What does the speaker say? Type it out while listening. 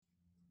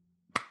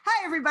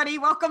everybody.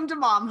 Welcome to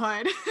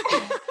Momhood.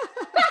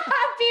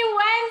 Happy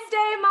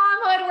Wednesday,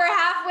 Momhood. We're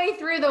halfway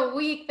through the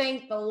week.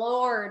 Thank the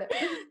Lord.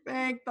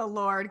 Thank the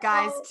Lord.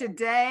 Guys,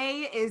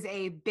 today is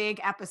a big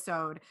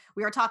episode.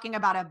 We are talking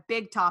about a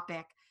big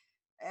topic,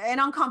 an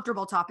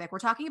uncomfortable topic. We're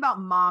talking about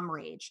mom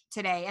rage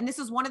today. And this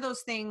is one of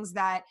those things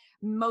that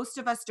most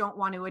of us don't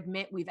want to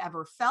admit we've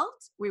ever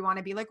felt. We want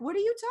to be like, what are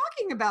you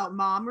talking about,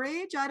 mom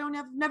rage?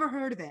 Never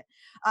heard of it.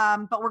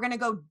 But we're going to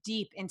go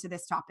deep into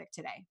this topic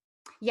today.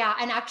 Yeah,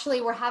 and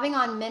actually we're having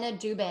on Minna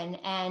Dubin,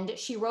 and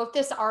she wrote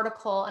this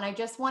article, and I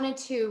just wanted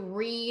to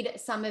read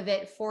some of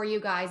it for you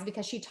guys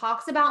because she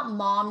talks about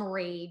mom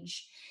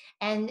rage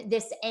and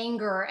this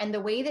anger, and the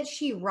way that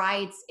she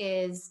writes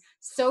is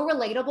so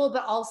relatable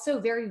but also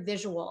very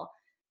visual.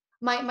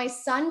 My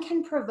son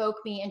can provoke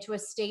me into a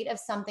state of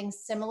something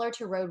similar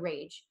to road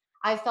rage.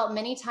 I've felt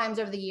many times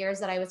over the years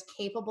that I was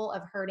capable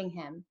of hurting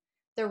him.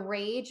 The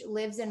rage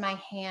lives in my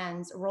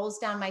hands, rolls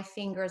down my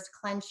fingers,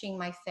 clenching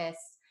my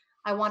fists.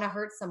 I want to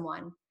hurt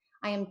someone.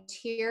 I am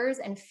tears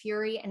and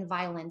fury and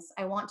violence.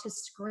 I want to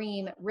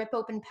scream, rip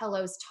open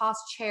pillows, toss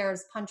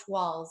chairs, punch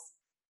walls.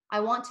 I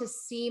want to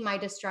see my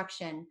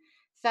destruction.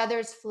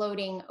 Feathers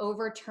floating,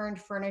 overturned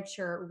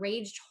furniture,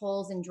 raged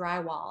holes in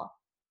drywall.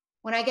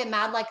 When I get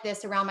mad like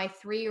this around my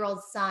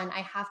 3-year-old son,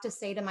 I have to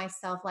say to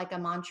myself like a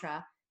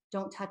mantra,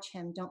 don't touch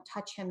him, don't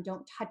touch him,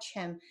 don't touch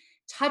him.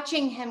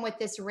 Touching him with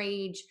this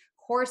rage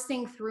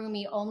coursing through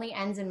me only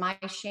ends in my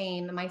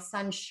shame, my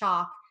son's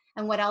shock,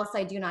 and what else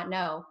I do not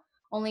know.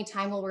 Only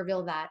time will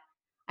reveal that.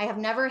 I have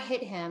never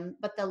hit him,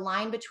 but the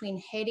line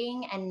between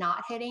hitting and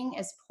not hitting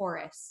is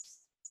porous.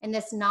 In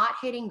this not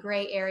hitting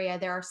gray area,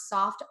 there are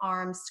soft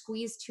arms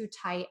squeezed too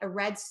tight, a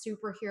red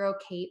superhero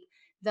cape,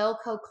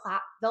 Velcro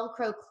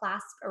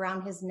clasp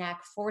around his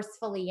neck,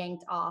 forcefully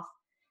yanked off.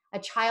 A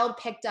child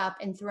picked up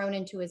and thrown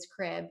into his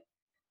crib.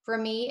 For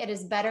me, it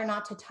is better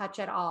not to touch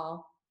at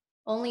all.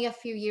 Only a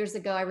few years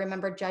ago, I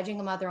remember judging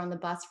a mother on the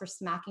bus for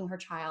smacking her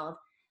child.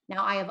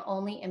 Now I have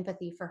only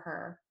empathy for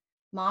her.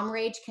 Mom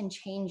rage can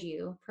change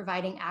you,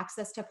 providing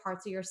access to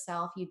parts of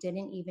yourself you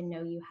didn't even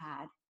know you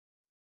had.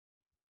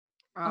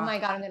 Oh my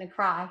God, I'm going to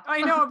cry.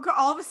 I know.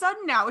 All of a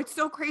sudden now, it's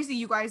so crazy,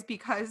 you guys,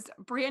 because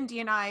Brandy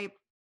and I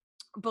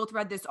both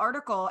read this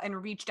article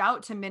and reached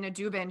out to Minna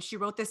Dubin. She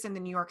wrote this in the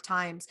New York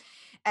Times.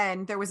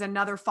 And there was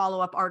another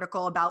follow-up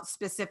article about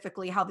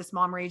specifically how this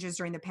mom rages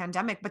during the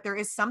pandemic. But there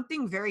is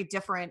something very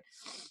different.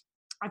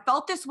 I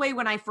felt this way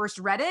when I first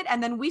read it.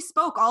 And then we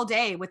spoke all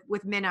day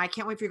with Minna. I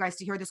can't wait for you guys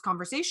to hear this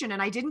conversation.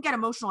 And I didn't get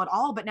emotional at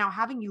all. But now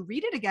having you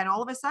read it again,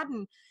 all of a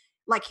sudden,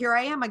 like here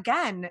I am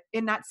again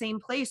in that same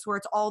place where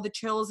it's all the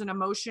chills and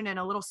emotion and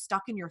a little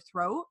stuck in your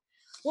throat.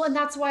 Well, and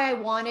that's why I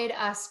wanted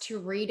us to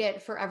read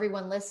it for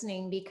everyone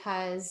listening,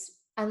 because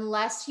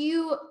unless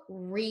you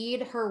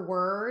read her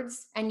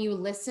words and you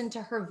listen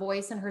to her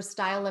voice and her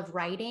style of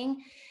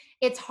writing,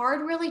 it's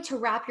hard really to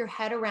wrap your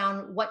head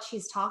around what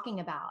she's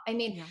talking about. I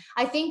mean,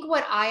 I think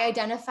what I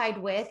identified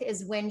with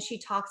is when she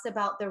talks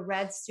about the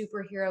red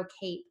superhero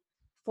cape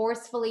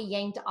forcefully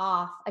yanked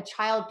off, a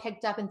child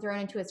picked up and thrown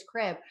into his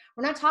crib.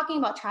 We're not talking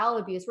about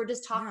child abuse. We're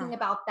just talking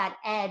about that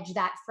edge,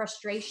 that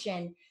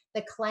frustration,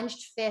 the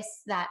clenched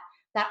fists that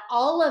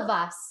all of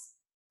us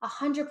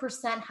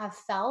 100% have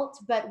felt,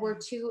 but we're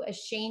too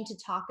ashamed to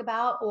talk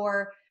about,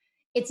 or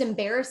it's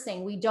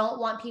embarrassing. We don't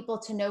want people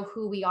to know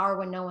who we are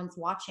when no one's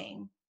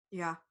watching.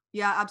 Yeah,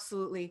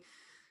 absolutely.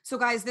 So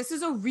guys, this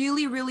is a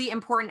really, really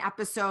important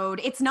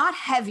episode. It's not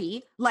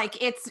heavy. Like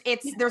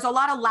there's a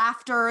lot of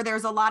laughter.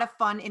 There's a lot of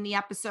fun in the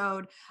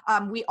episode.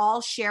 We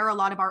all share a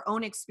lot of our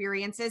own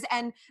experiences.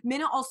 And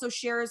Minna also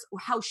shares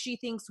how she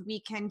thinks we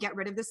can get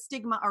rid of the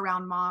stigma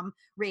around mom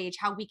rage,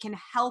 how we can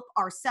help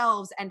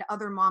ourselves and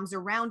other moms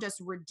around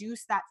us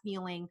reduce that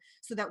feeling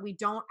so that we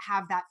don't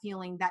have that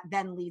feeling that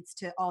then leads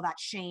to all that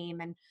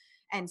shame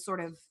and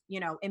sort of,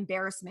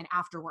 embarrassment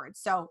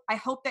afterwards. So I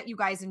hope that you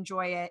guys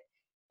enjoy it.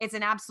 It's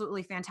an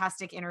absolutely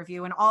fantastic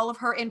interview, and all of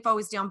her info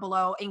is down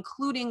below,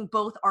 including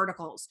both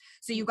articles.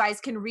 So you guys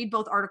can read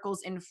both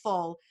articles in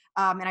full,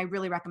 and I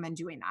really recommend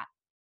doing that.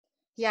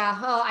 Yeah,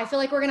 I feel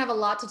like we're going to have a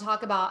lot to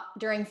talk about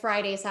during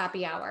Friday's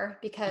happy hour,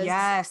 because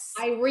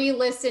I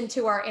re-listened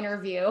to our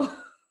interview.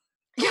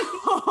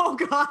 Oh,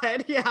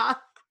 God, yeah.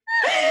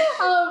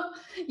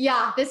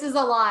 Yeah, this is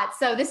a lot.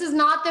 So this is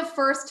not the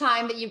first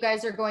time that you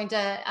guys are going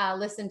to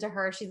listen to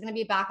her. She's going to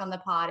be back on the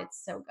pod.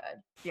 It's so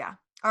good. Yeah.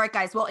 All right,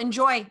 guys. Well,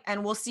 enjoy,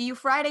 and we'll see you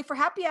Friday for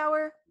happy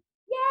hour.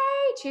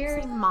 Yay!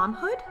 Cheers.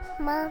 Momhood?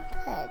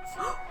 Momhood.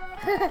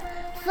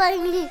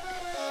 Funny.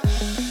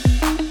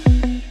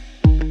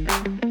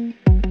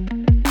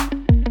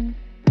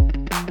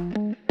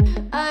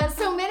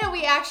 So Minna,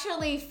 we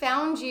actually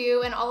found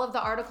you and all of the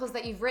articles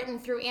that you've written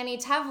through Annie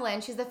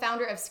Tevlin. She's the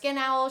founder of Skin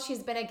Owl.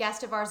 She's been a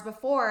guest of ours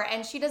before,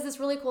 and she does this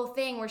really cool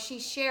thing where she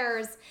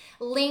shares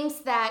links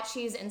that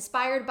she's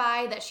inspired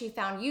by, that she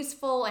found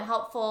useful and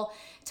helpful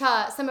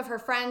to some of her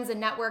friends and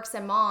networks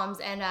and moms.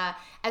 And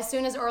as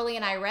soon as Orly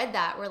and I read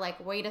that, we're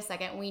like, wait a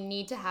second, we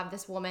need to have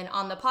this woman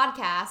on the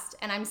podcast.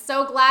 And I'm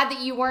so glad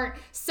that you weren't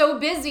so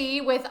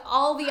busy with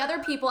all the other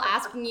people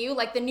asking you,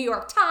 like the New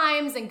York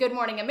Times and Good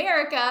Morning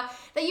America,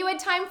 that you had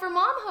time for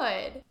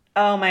momhood.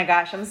 Oh my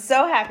gosh, I'm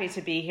so happy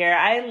to be here.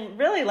 I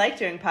really like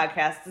doing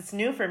podcasts. It's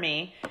new for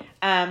me.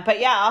 But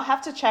yeah, I'll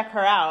have to check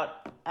her out.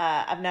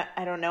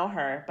 I don't know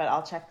her, but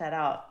I'll check that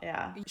out.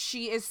 Yeah.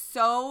 She's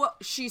so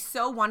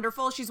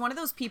wonderful. She's one of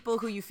those people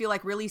who you feel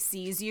like really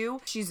sees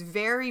you. She's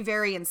very,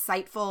 very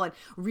insightful and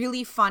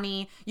really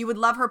funny. You would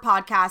love her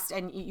podcast,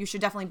 and you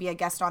should definitely be a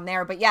guest on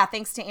there. But yeah,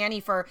 thanks to Annie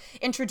for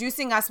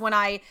introducing us.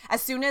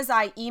 As soon as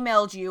I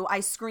emailed you, I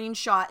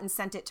screenshot and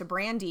sent it to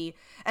Brandy,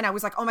 and I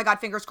was like, oh my God,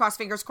 fingers crossed,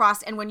 fingers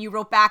crossed. And when you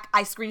wrote back,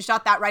 I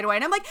screenshot that right away,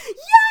 and I'm like,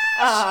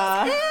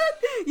 yeah, she's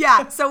in.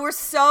 Yeah. So we're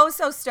so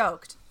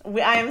stoked.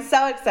 I am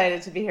so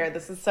excited to be here.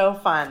 This is so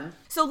fun.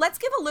 So let's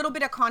give a little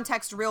bit of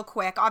context real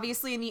quick.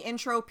 Obviously, in the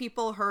intro,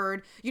 people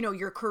heard,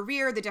 your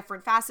career, the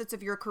different facets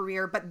of your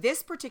career. But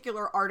this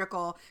particular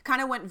article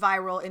kind of went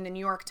viral in the New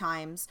York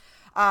Times.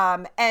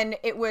 And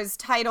it was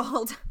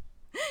titled,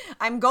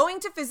 I'm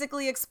going to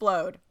physically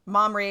explode,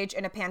 mom rage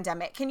in a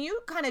pandemic. Can you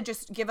kind of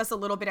just give us a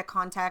little bit of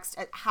context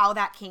at how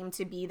that came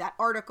to be, that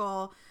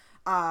article?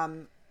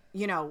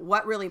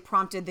 What really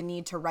prompted the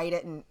need to write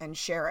it and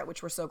share it,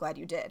 which we're so glad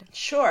you did.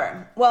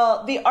 Sure.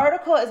 Well, the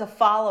article is a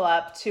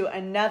follow-up to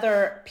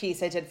another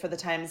piece I did for the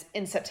Times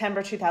in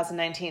September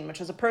 2019, which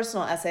was a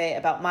personal essay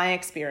about my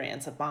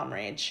experience of mom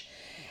rage.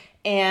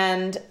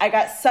 And I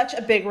got such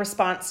a big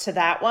response to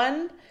that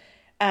one.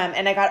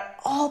 And I got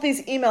all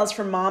these emails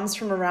from moms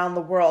from around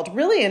the world,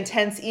 really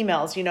intense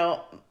emails.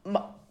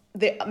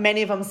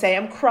 Many of them say,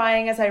 I'm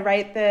crying as I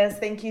write this.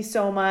 Thank you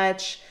so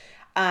much.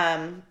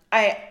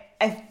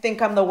 I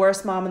think I'm the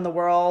worst mom in the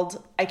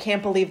world. I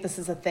can't believe this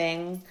is a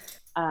thing.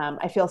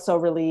 I feel so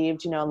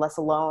relieved, less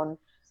alone.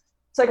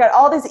 So I got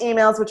all these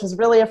emails, which was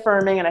really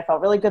affirming, and I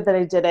felt really good that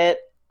I did it.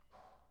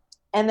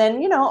 And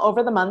then,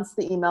 over the months,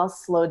 the emails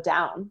slowed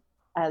down,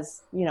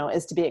 as,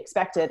 is to be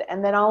expected.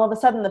 And then all of a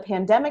sudden the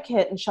pandemic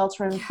hit and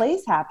shelter in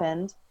place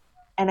happened,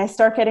 and I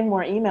start getting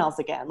more emails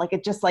again. Like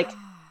it just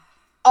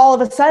all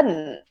of a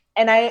sudden.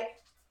 And I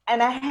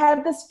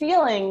had this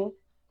feeling,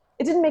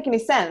 it didn't make any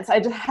sense. I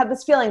just had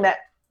this feeling that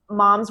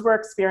moms were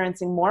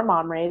experiencing more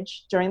mom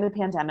rage during the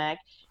pandemic,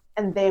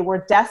 and they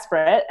were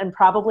desperate and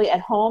probably at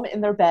home in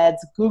their beds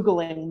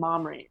Googling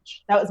mom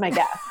rage. That was my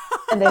guess.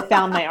 And they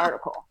found my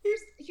article.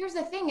 Here's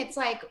the thing. It's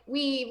like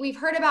we've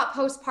heard about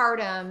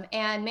postpartum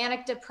and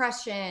manic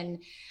depression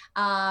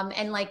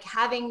and like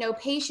having no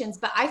patience,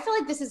 but I feel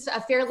like this is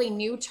a fairly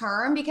new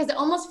term because it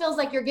almost feels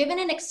like you're given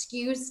an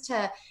excuse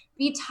to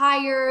be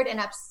tired and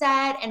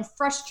upset and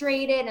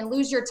frustrated and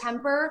lose your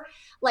temper,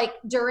 like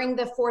during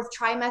the fourth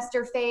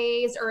trimester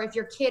phase, or if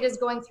your kid is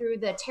going through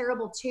the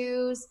terrible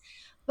twos.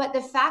 But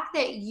the fact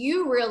that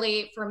you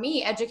really, for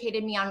me,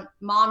 educated me on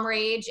mom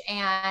rage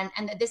and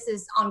that this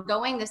is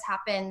ongoing, this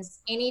happens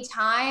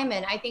anytime.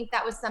 And I think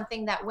that was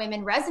something that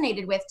women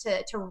resonated with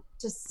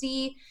to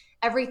see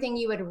everything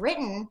you had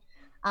written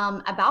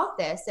about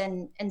this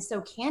and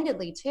so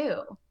candidly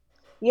too.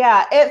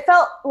 Yeah, it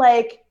felt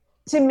like,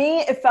 to me,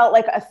 it felt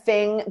like a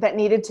thing that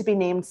needed to be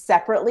named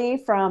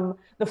separately from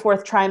the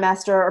fourth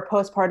trimester or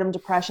postpartum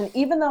depression,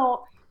 even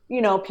though,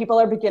 people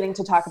are beginning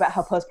to talk about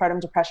how postpartum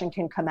depression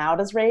can come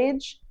out as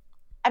rage.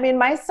 I mean,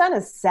 my son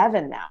is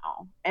 7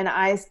 now, and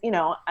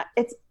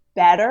it's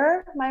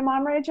better, my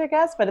mom rage, I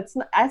guess, but it's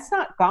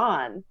not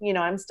gone.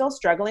 I'm still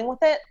struggling with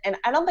it, and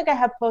I don't think I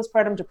have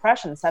postpartum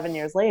depression 7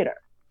 years later.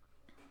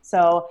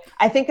 So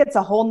I think it's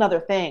a whole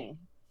nother thing,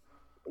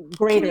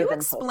 greater than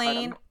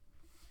postpartum.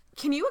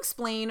 Can you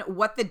explain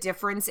what the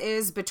difference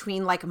is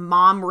between like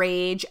mom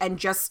rage and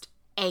just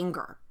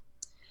anger?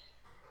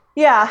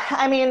 Yeah,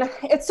 I mean,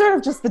 it's sort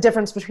of just the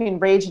difference between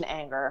rage and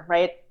anger,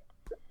 right?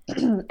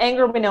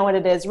 Anger, we know what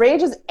it is.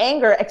 Rage is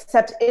anger,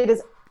 except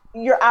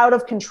you're out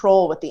of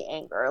control with the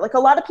anger. Like a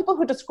lot of people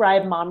who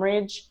describe mom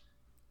rage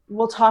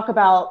will talk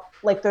about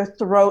like their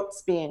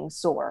throats being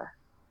sore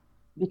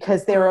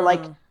because they were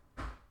like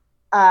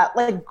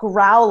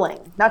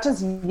growling, not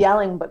just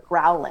yelling, but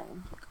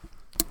growling.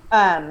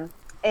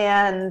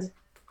 And,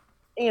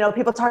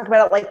 people talk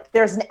about it like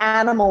there's an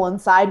animal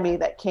inside me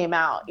that came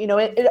out.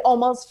 It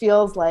almost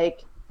feels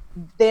like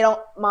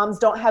moms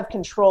don't have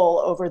control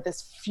over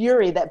this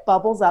fury that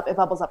bubbles up. It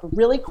bubbles up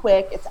really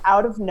quick. It's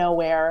out of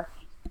nowhere.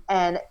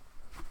 And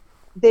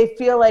they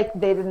feel like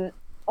they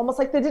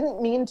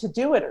didn't mean to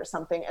do it or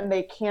something, and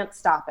they can't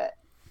stop it.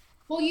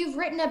 Well, you've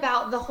written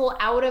about the whole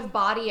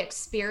out-of-body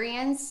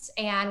experience.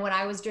 And when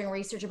I was doing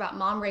research about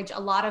mom rage,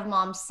 a lot of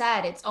moms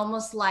said it's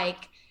almost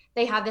like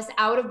they have this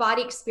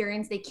out-of-body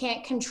experience. They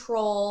can't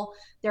control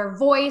their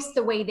voice,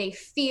 the way they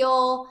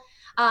feel.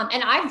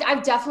 And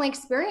I've definitely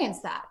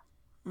experienced that.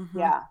 Mm-hmm.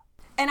 Yeah.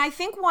 And I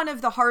think one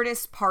of the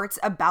hardest parts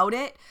about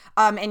it,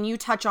 and you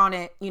touch on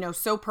it,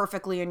 so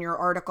perfectly in your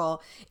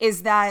article,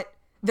 is that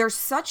there's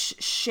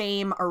such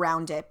shame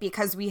around it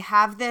because we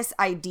have this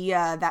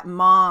idea that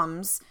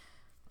moms,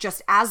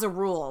 just as a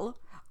rule,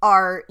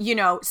 are,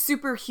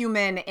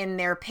 superhuman in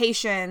their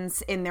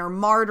patience, in their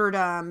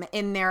martyrdom,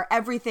 in their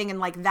everything. And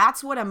like,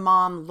 that's what a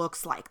mom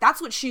looks like.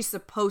 That's what she's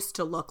supposed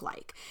to look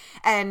like.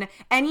 And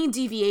any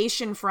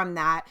deviation from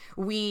that,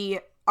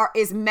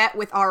 is met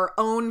with our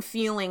own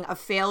feeling of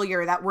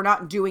failure, that we're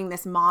not doing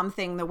this mom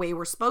thing the way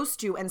we're supposed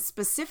to. And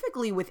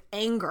specifically with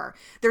anger,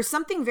 there's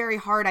something very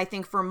hard, I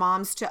think, for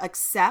moms to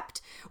accept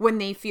when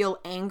they feel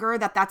anger,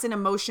 that's an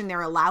emotion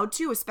they're allowed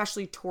to,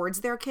 especially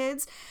towards their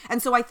kids.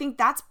 And so I think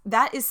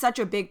that is such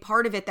a big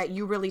part of it that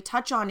you really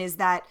touch on, is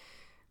that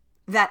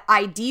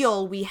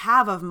ideal we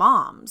have of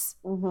moms.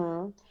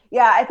 Mm-hmm.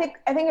 Yeah, I think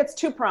it's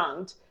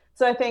two-pronged.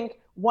 So I think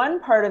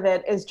one part of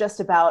it is just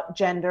about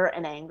gender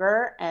and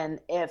anger, and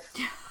if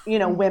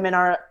women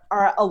are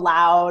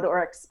allowed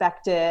or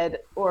expected,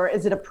 or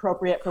is it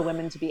appropriate for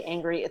women to be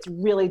angry? It's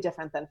really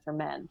different than for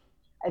men.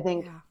 I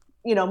think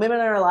women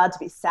are allowed to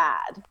be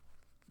sad,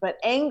 but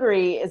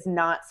angry is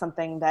not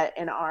something that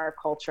in our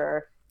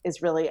culture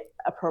is really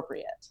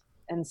appropriate.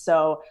 And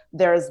so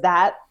there's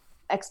that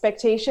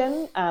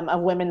expectation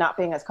of women not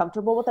being as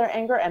comfortable with their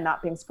anger and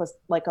not being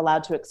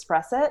allowed to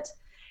express it.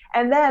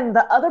 And then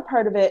the other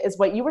part of it is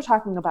what you were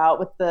talking about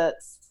with the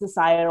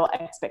societal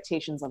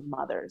expectations of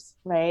mothers,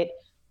 right?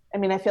 I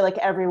mean, I feel like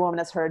every woman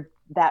has heard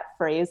that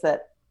phrase,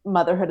 that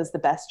motherhood is the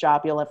best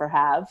job you'll ever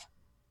have.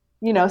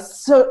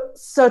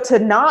 So to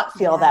not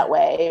feel that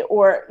way,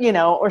 or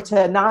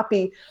to not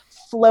be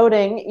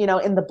floating,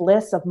 in the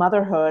bliss of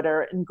motherhood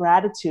or in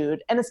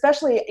gratitude. And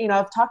especially,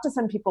 I've talked to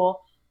some people,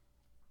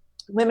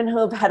 women who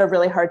have had a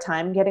really hard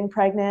time getting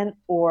pregnant,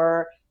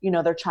 or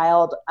their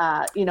child,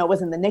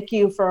 was in the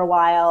NICU for a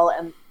while.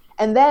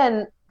 And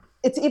then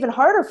it's even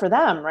harder for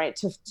them, right,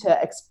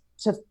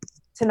 to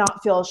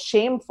not feel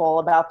shameful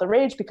about the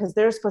rage, because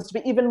they're supposed to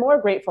be even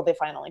more grateful they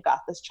finally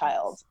got this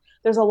child.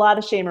 There's a lot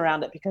of shame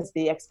around it because of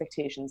the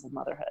expectations of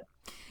motherhood.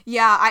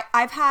 Yeah,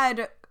 I've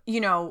had,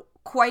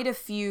 quite a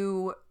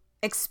few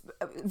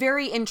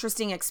very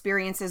interesting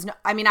experiences.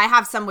 I mean, I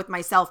have some with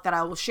myself that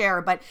I will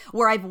share, but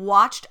where I've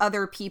watched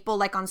other people,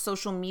 like on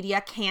social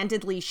media,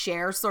 candidly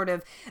share sort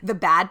of the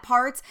bad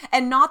parts,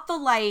 and not the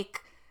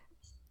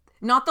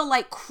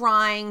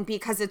crying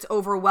because it's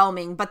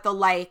overwhelming, but the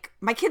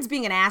my kid's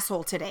being an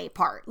asshole today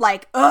part,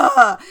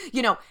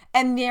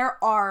 and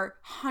there are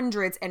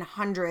hundreds and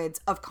hundreds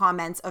of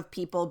comments of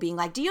people being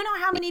like, do you know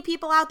how many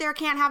people out there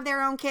can't have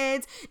their own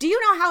kids? Do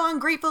you know how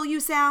ungrateful you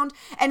sound?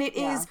 And it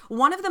is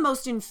one of the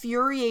most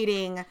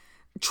infuriating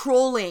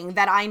trolling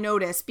that I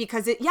notice,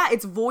 because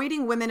it's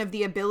voiding women of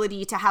the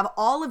ability to have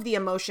all of the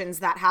emotions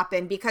that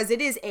happen, because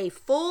it is a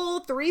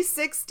full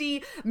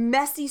 360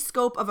 messy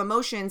scope of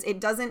emotions.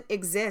 It doesn't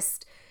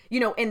exist,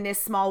 in this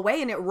small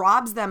way, and it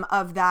robs them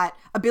of that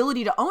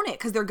ability to own it,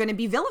 because they're going to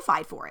be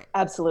vilified for it.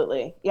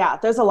 Absolutely. Yeah.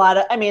 There's a lot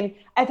of,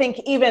 I think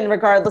even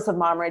regardless of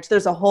mom rage,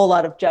 there's a whole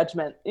lot of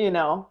judgment,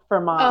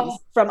 for moms,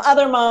 from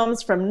other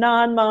moms, from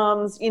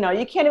non-moms. You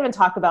can't even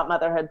talk about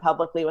motherhood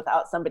publicly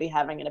without somebody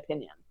having an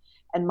opinion.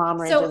 And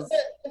mom rage is...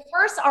 the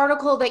first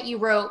article that you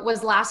wrote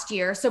was last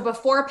year. So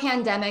before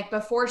pandemic,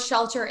 before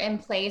shelter in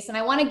place. And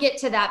I want to get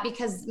to that,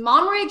 because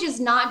mom rage is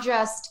not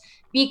just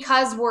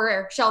because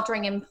we're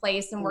sheltering in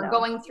place and we're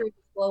going through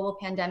this global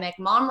pandemic.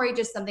 Mom rage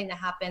is something that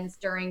happens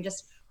during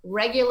just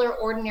regular,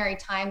 ordinary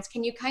times.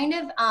 Can you kind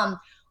of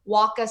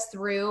walk us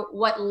through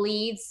what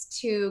leads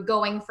to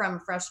going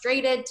from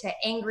frustrated to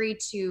angry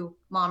to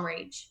mom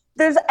rage?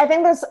 I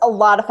think there's a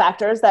lot of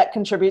factors that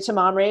contribute to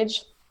mom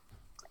rage.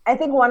 I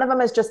think one of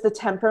them is just the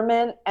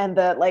temperament and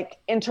the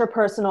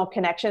interpersonal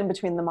connection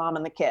between the mom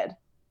and the kid,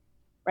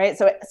 right?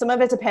 So some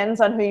of it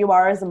depends on who you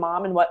are as a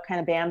mom and what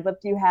kind of bandwidth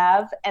you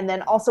have, and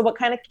then also what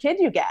kind of kid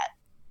you get,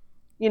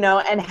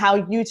 and how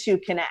you two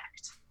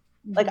connect.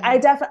 Mm-hmm.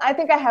 I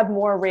think I have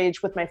more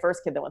rage with my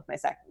first kid than with my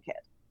second kid.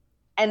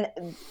 And,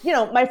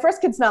 my first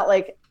kid's not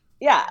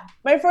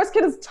my first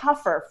kid is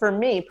tougher for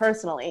me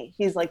personally.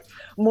 He's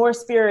more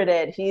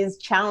spirited. He's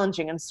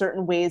challenging in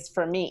certain ways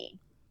for me.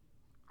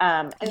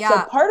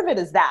 So part of it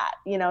is that,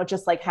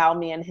 just how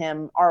me and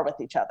him are with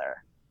each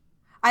other.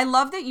 I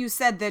love that you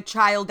said the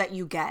child that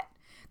you get,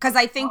 because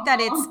I think that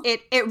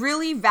it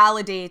really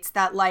validates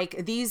that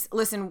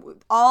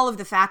all of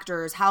the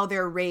factors, how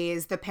they're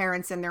raised, the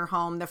parents in their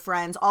home, the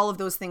friends, all of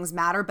those things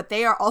matter, but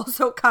they are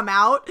also come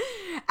out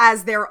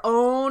as their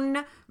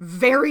own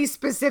very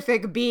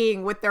specific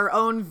being with their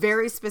own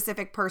very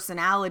specific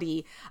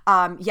personality.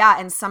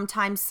 And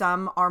sometimes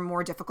some are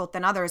more difficult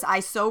than others. I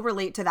so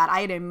relate to that.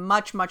 I had a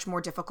much, much more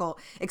difficult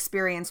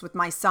experience with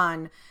my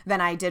son than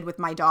I did with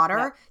my daughter.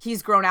 Yeah.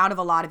 He's grown out of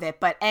a lot of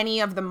it, but any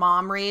of the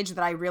mom rage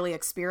that I really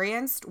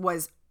experienced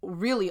was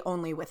really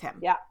only with him.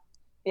 Yeah.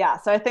 Yeah.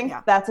 So I think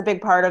that's a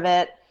big part of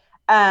it.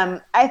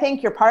 I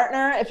think your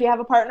partner, if you have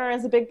a partner,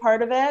 is a big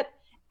part of it.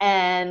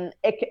 And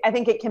I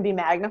think it can be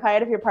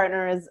magnified if your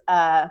partner is,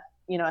 a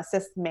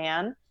cis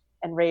man.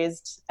 and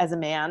raised as a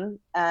man,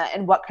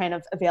 and what kind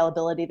of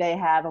availability they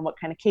have and what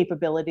kind of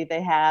capability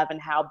they have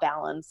and how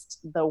balanced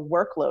the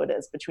workload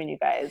is between you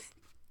guys.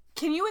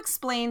 Can you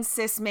explain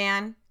cis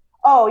man?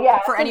 Oh, yeah.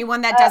 For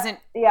anyone that doesn't.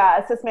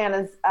 Yeah, a cis man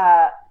is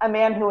a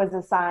man who is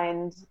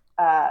assigned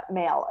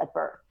male at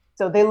birth.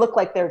 So they look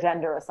like their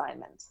gender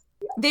assignment.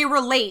 They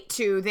relate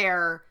to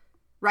their,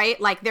 right?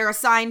 Like they're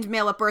assigned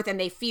male at birth and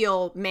they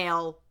feel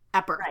male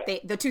at birth.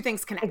 Right. The two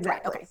things connect.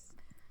 Exactly. Right?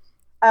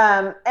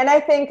 Okay. And I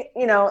think,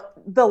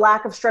 the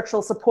lack of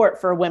structural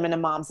support for women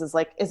and moms is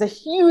a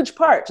huge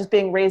part, just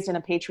being raised in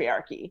a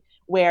patriarchy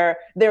where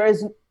there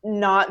is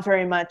not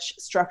very much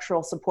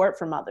structural support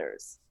for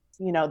mothers.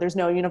 There's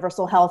no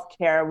universal health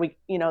care.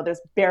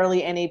 There's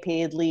barely any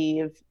paid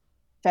leave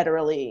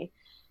federally.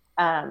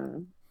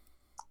 And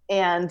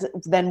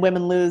then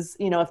women lose,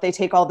 if they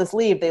take all this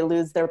leave, they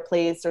lose their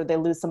place or they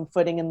lose some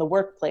footing in the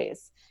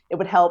workplace. It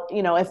would help,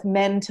 if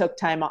men took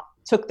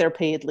their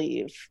paid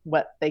leave,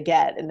 what they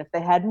get, and if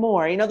they had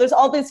more, there's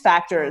all these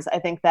factors I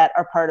think that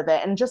are part of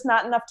it, and just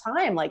not enough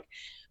time. Like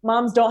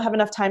moms don't have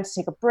enough time to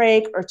take a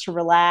break or to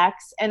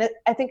relax. And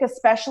I think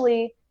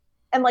especially,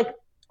 and like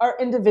our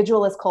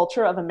individualist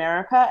culture of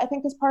America, I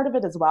think is part of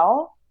it as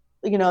well.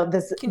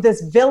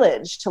 This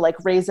village to like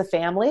raise a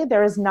family,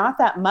 there is not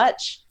that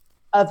much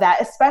of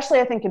that, especially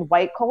I think in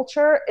white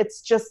culture.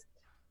 It's just,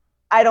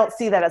 I don't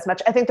see that as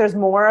much. I think there's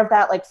more of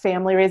that, like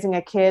family raising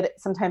a kid,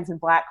 sometimes in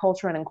Black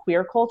culture and in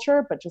queer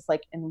culture, but just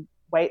like in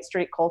white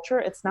straight culture,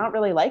 it's not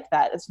really like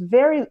that. It's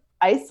very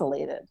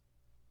isolated.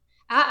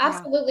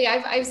 Absolutely.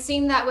 I've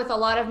seen that with a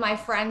lot of my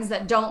friends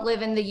that don't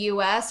live in the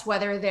US,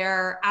 whether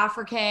they're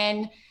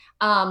African,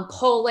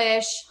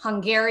 Polish,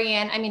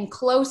 Hungarian,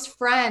 close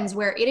friends,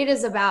 where it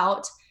is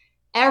about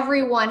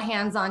everyone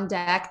hands on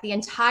deck. The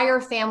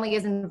entire family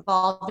is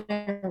involved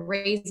in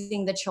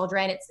raising the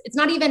children. It's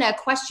not even a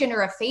question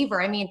or a favor.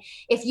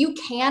 If you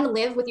can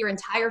live with your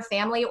entire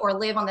family or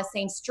live on the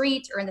same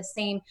street or in the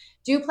same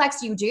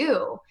duplex, you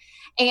do.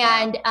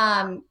 And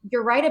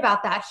you're right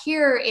about that.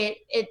 Here,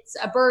 it's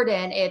a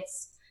burden.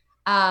 It's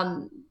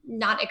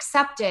not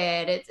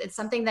accepted. It's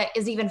something that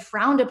is even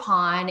frowned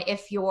upon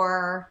if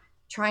you're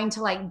trying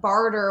to like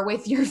barter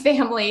with your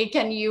family.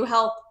 Can you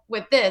help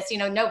with this?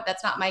 No,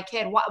 that's not my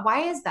kid.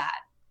 Why is that?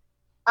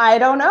 I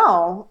don't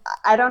know.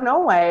 I don't know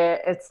why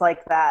it's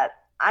like that.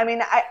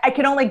 I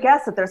can only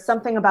guess that there's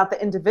something about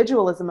the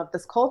individualism of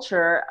this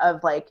culture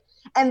of like,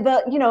 and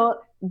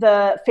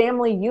the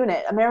family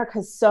unit.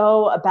 America's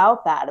so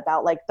about that,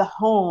 about like the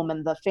home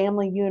and the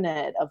family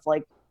unit of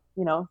like,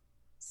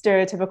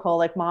 stereotypical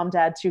like mom,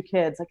 dad, 2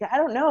 kids. Like, I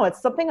don't know.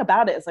 It's something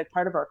about it. It's like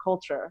part of our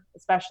culture,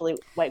 especially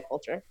white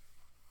culture.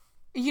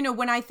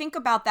 When I think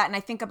about that and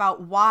I think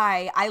about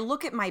why, I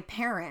look at my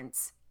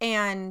parents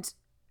and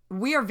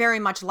we are very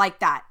much like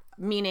that,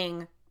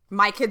 meaning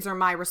my kids are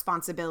my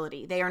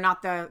responsibility. They are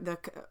not the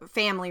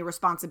family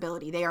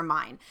responsibility. They are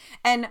mine.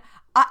 And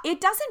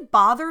it doesn't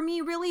bother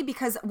me really,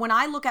 because when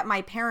I look at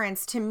my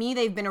parents, to me,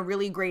 they've been a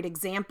really great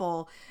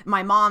example.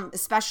 My mom,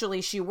 especially,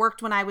 she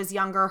worked when I was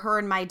younger. Her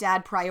and my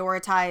dad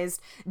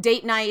prioritized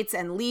date nights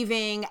and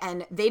leaving,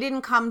 and they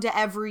didn't come to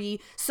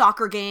every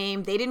soccer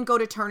game. They didn't go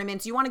to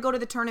tournaments. You want to go to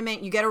the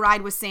tournament, you get a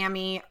ride with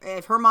Sammy.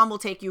 If her mom will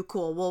take you,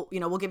 cool.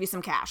 We'll give you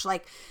some cash.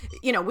 Like,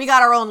 we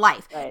got our own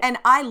life. Right. And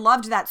I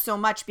loved that so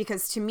much,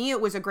 because to me,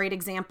 it was a great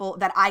example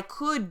that I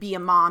could be a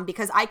mom,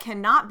 because I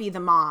cannot be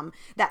the mom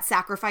that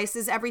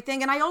sacrifices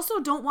everything. And I also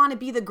don't want to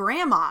be the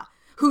grandma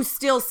who's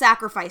still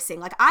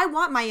sacrificing. Like, I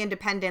want my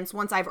independence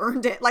once I've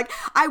earned it. Like,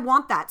 I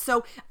want that.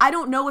 So I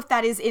don't know if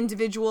that is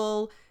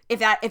individual, if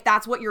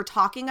that's what you're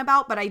talking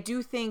about, but I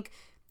do think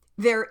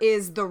there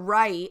is the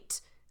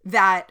right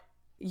that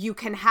you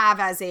can have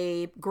as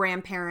a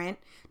grandparent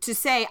to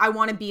say, I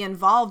want to be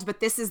involved,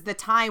 but this is the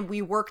time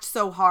we worked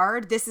so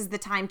hard. This is the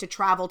time to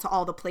travel to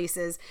all the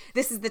places.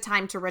 This is the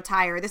time to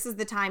retire. This is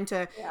the time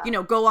to,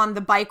 go on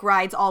the bike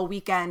rides all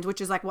weekend, which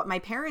is like what my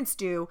parents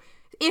do.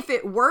 If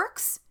it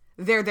works,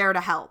 they're there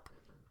to help.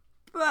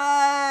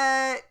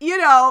 But,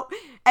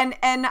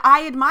 and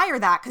I admire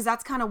that, because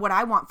that's kind of what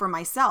I want for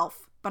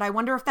myself. But I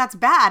wonder if that's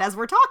bad as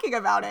we're talking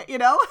about it,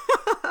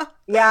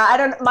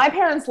 Yeah, my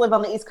parents live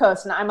on the East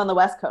Coast and I'm on the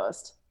West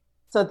Coast.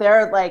 So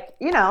they're like,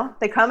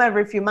 they come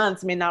every few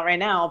months. Not right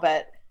now,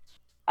 but,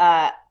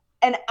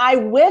 and I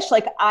wish,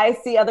 like, I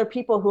see other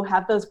people who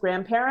have those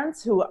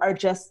grandparents who are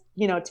just,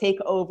 take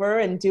over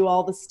and do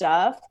all the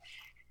stuff.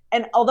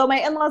 And although my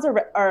in-laws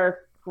are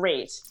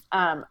great,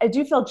 I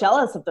do feel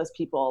jealous of those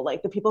people,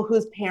 like the people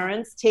whose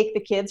parents take the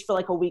kids for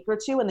like a week or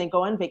two and they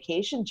go on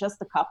vacation, just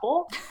the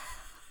couple.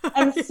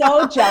 I'm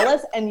so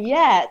jealous. And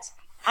yet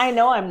I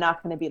know I'm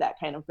not going to be that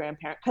kind of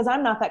grandparent, because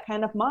I'm not that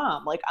kind of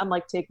mom. Like, I'm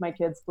like, take my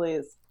kids,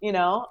 please,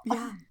 Yeah.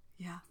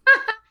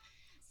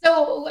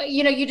 So,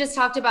 you just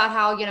talked about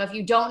how, if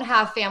you don't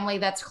have family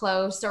that's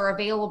close or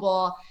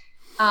available,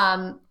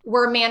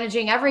 we're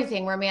managing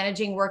everything. We're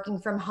managing working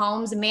from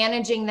homes,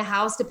 managing the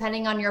house.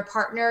 Depending on your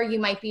partner, you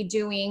might be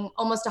doing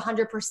almost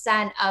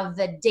 100% of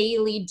the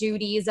daily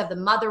duties of the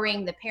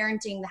mothering, the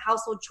parenting, the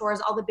household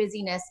chores, all the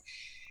busyness.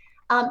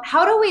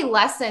 How do we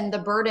lessen the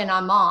burden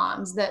on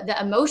moms, the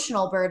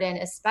emotional burden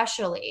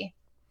especially?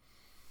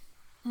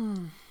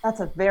 That's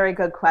a very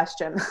good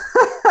question.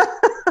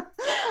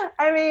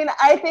 I mean,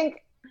 I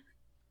think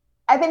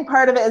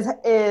part of it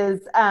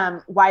is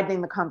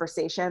widening the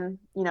conversation,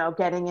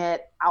 getting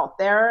it out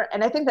there.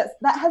 And I think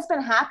that has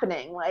been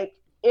happening. Like,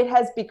 it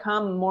has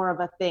become more of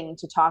a thing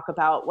to talk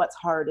about what's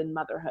hard in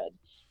motherhood.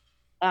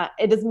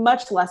 It is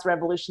much less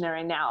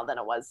revolutionary now than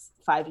it was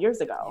 5 years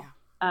ago.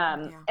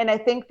 And I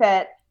think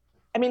that,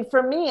 I mean,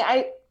 for me,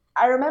 I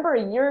remember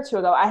a year or two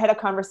ago, I had a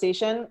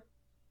conversation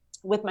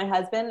with my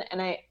husband,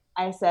 and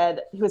I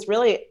said, he was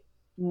really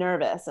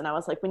nervous. And I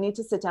was like, we need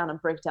to sit down and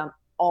break down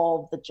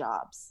all the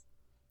jobs,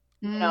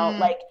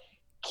 like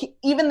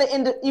even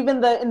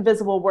the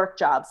invisible work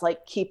jobs,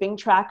 like keeping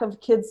track of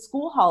kids'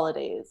 school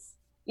holidays,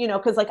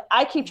 cause like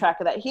I keep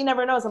track of that. He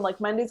never knows. I'm like,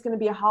 Monday's going to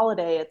be a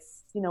holiday.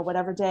 It's,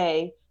 whatever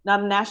day,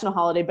 not a national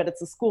holiday, but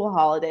it's a school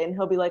holiday. And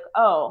he'll be like,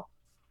 oh,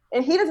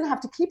 and he doesn't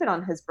have to keep it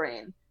on his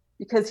brain,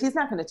 because he's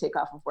not going to take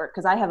off of work,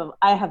 because I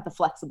have the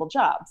flexible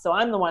job. So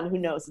I'm the one who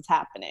knows it's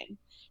happening,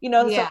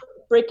 So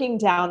breaking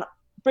down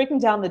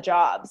the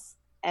jobs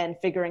and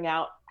figuring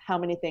out how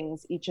many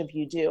things each of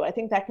you do. I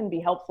think that can be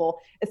helpful,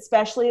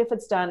 especially if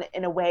it's done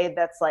in a way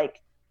that's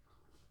like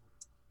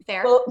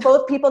fair.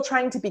 Both people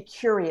trying to be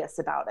curious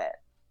about it,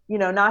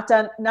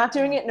 not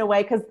doing it in a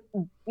way, because,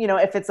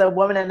 if it's a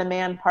woman and a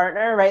man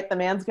partner, right, the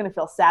man's going to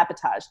feel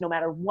sabotaged no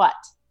matter what.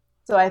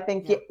 So I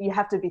think you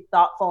have to be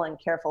thoughtful and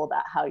careful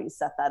about how you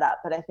set that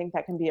up. But I think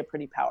that can be a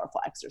pretty powerful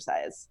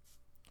exercise.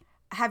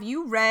 Have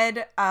you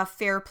read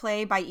Fair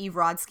Play by Eve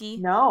Rodsky?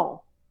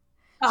 No.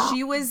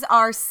 She was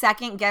our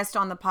second guest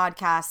on the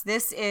podcast.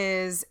 This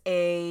is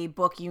a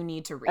book you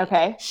need to read.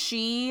 Okay.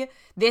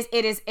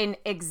 It is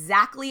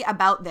exactly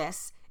about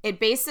this. It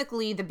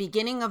basically, the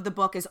beginning of the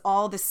book is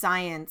all the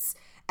science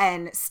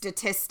and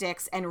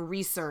statistics and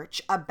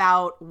research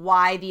about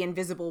why the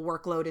invisible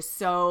workload is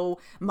so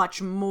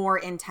much more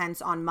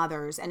intense on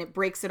mothers, and it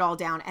breaks it all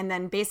down. And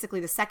then basically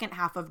the second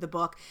half of the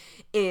book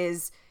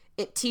is,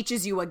 it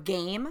teaches you a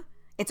game.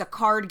 It's a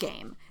card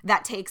game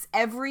that takes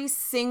every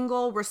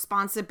single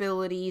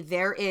responsibility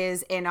there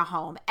is in a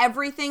home.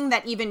 Everything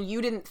that even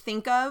you didn't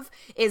think of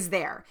is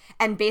there.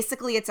 And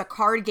basically it's a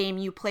card game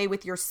you play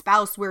with your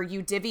spouse where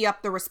you divvy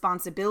up the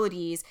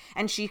responsibilities.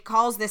 And she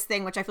calls this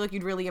thing, which I feel like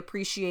you'd really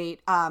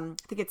appreciate, I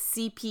think it's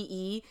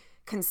CPE,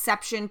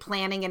 conception,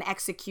 planning, and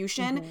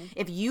execution. Mm-hmm.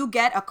 If you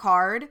get a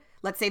card,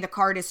 let's say the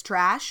card is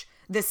trash,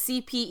 the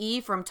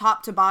CPE from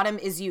top to bottom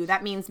is you.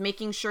 That means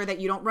making sure that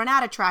you don't run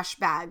out of trash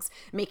bags,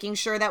 making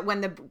sure that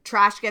when the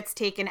trash gets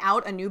taken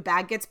out, a new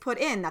bag gets put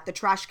in, that the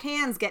trash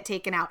cans get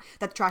taken out,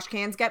 that the trash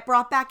cans get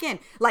brought back in.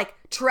 Like,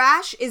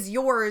 trash is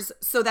yours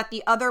so that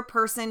the other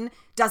person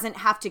doesn't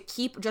have to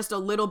keep just a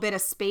little bit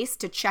of space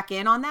to check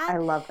in on that. I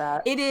love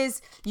that. It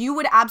is, you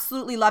would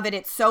absolutely love it.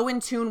 It's so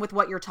in tune with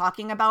what you're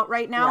talking about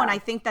right now. Yeah. And I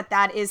think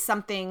that is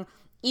something,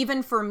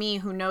 even for me,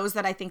 who knows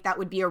that I think that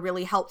would be a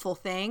really helpful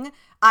thing,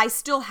 I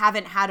still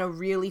haven't had a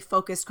really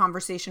focused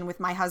conversation with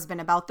my husband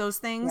about those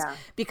things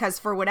because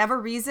for whatever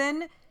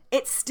reason,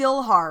 it's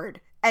still hard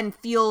and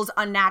feels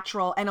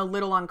unnatural and a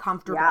little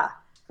uncomfortable. Yeah,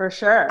 for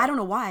sure. I don't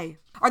know why.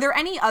 Are there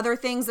any other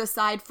things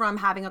aside from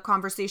having a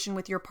conversation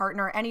with your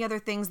partner, any other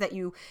things that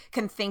you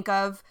can think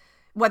of,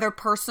 whether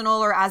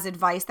personal or as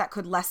advice, that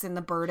could lessen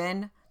the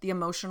burden? The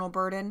emotional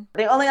burden?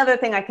 The only other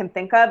thing I can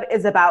think of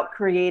is about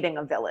creating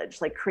a village,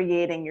 like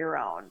creating your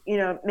own,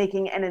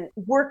 making and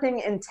working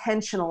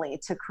intentionally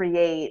to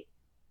create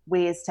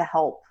ways to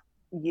help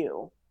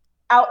you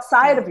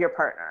outside of your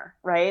partner,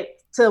 right?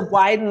 To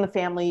widen the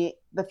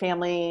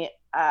family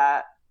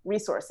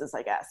resources,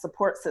 I guess,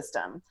 support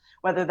system,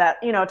 whether that,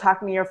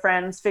 talking to your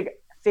friends,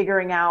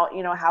 figuring out,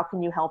 how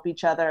can you help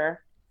each other?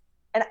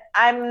 And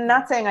I'm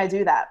not saying I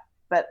do that,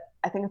 but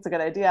I think it's a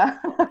good idea.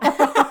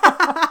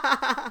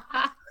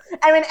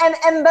 I mean,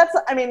 and that's,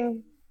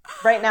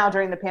 right now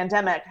during the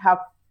pandemic,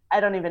 I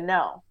don't even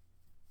know,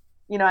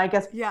 I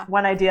guess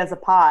one idea is a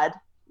pod,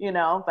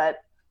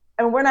 but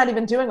we're not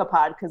even doing a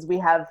pod because we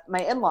have my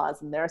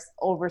in-laws and they're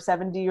over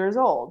 70 years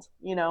old,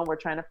 we're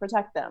trying to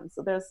protect them.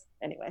 So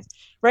anyway,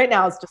 right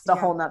now it's just a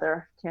whole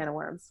nother can of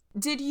worms.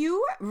 Did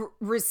you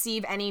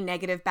receive any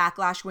negative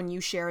backlash when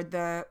you shared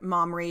the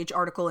Mom Rage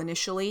article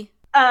initially?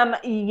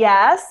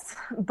 Yes,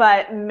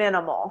 but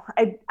minimal.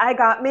 I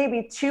got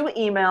maybe 2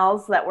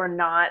 emails that were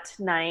not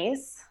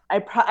nice.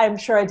 I'm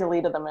sure I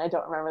deleted them and I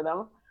don't remember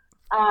them.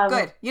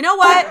 Good. You know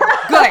what?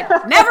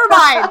 Good. Never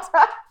mind.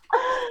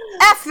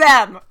 F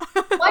them.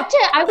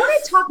 I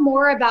want to talk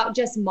more about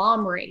just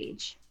Mom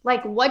Rage.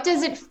 Like, what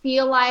does it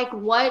feel like?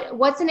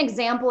 What's an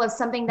example of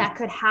something that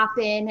could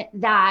happen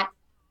that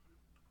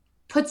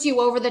puts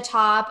you over the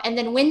top? And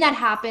then when that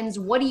happens,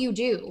 what do you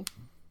do?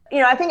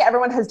 I think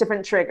everyone has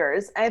different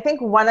triggers. And I think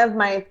one of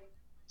my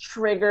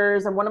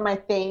triggers and one of my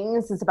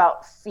things is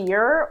about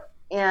fear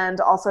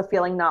and also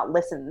feeling not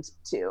listened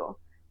to.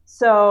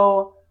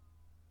 So,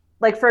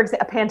 like for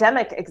a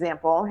pandemic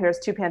example, here's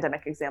 2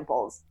 pandemic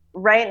examples.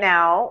 Right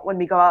now, when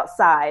we go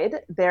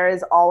outside, there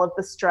is all of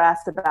the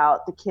stress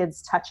about the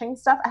kids touching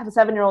stuff. I have a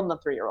 7-year-old and a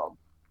 3-year-old.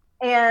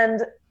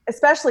 And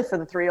especially for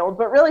the 3-year-old,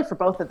 but really for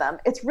both of them,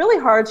 it's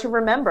really hard to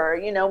remember.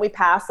 You know, we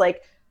pass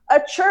like a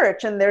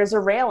church and there's a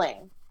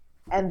railing,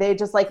 and they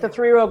just like, the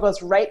 3-year-old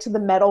goes right to the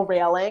metal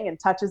railing and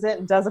touches it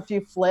and does a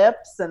few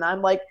flips. And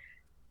I'm like,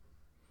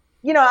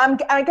 you know,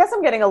 I guess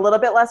I'm getting a little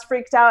bit less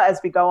freaked out as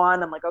we go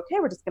on. I'm like,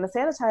 okay, we're just going to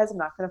sanitize. I'm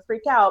not going to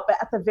freak out. But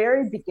at the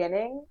very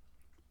beginning,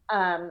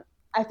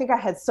 I think I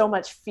had so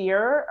much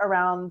fear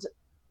around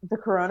the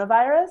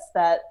coronavirus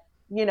that,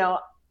 you know,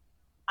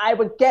 I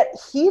would get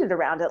heated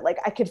around it. Like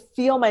I could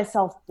feel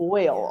myself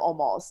boil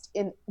almost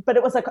but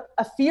it was like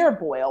a fear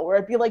boil where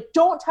it'd be like,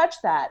 don't touch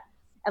that.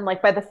 And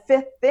like by the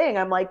 5th thing,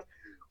 I'm like,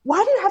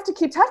 why do you have to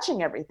keep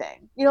touching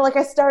everything? You know, like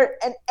I start,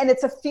 and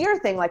it's a fear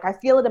thing. Like I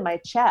feel it in my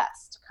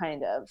chest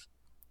kind of.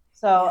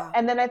 So,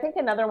 and then I think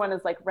another one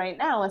is like right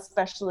now,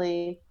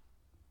 especially,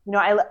 you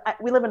know,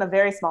 we live in a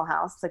very small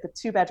house. It's like a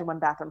 2-bedroom,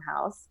 1-bathroom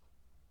house.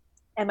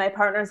 And my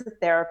partner's a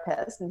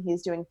therapist, and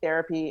he's doing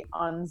therapy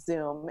on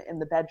Zoom in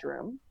the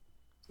bedroom,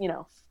 you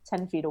know,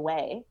 10 feet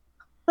away.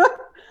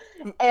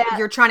 And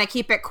you're trying to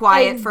keep it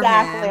quiet for him.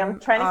 Exactly. I'm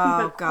trying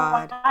to keep it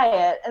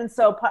quiet. And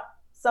so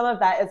some of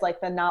that is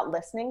like the not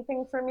listening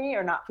thing for me,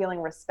 or not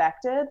feeling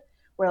respected,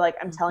 where like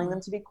I'm telling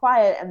them to be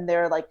quiet and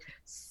they're like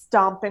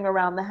stomping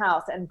around the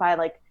house. And by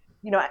like,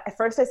 you know, at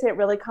first I say it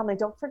really calmly,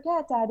 don't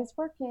forget Daddy's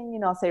working, you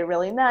know, I'll say it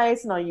really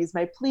nice and I'll use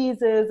my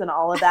pleases and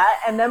all of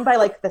that. And then by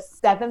like the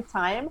 7th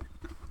time,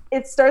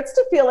 it starts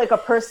to feel like a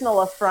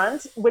personal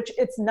affront, which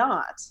it's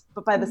not.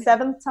 But by the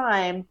 7th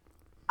time,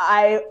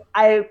 I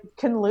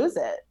can lose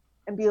it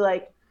and be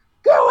like,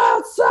 go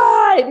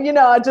outside, you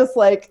know, just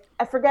like,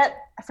 I forget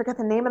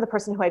the name of the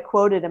person who I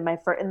quoted in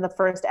the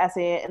first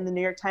essay in the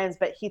New York Times,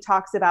 but he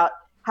talks about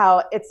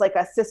how it's like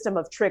a system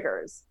of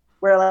triggers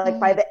where like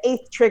by the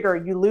 8th trigger,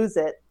 you lose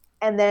it.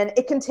 And then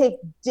it can take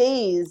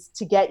days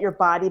to get your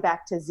body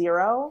back to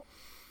 0.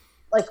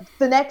 Like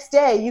the next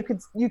day you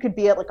could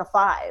be at like a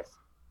 5.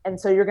 And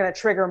so you're going to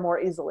trigger more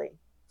easily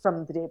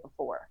from the day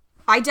before.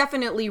 I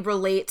definitely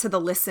relate to the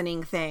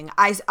listening thing.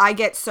 I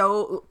get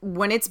so,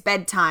 when it's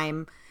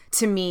bedtime,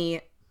 to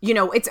me, you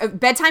know, it's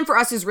bedtime for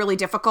us is really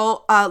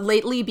difficult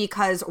lately,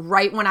 because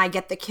right when I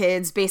get the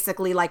kids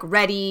basically like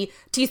ready,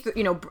 teeth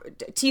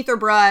are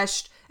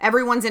brushed,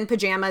 everyone's in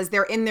pajamas,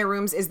 they're in their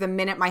rooms, is the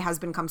minute my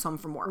husband comes home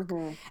from work.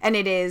 And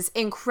it is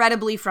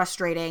incredibly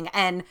frustrating.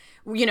 And,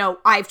 you know,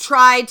 I've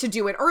tried to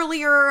do it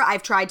earlier,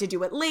 I've tried to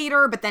do it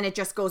later, but then it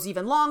just goes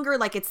even longer.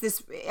 Like it's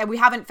this, we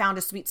haven't found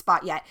a sweet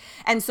spot yet.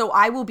 And so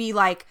I will be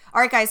like,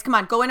 all right, guys, come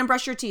on, go in and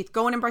brush your teeth,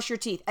 go in and brush your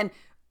teeth. And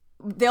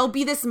there'll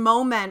be this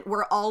moment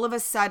where all of a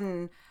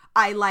sudden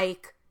I'm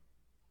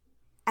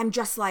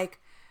just like,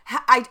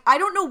 I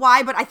don't know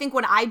why, but I think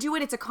when I do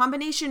it, it's a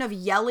combination of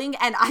yelling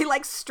and I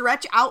like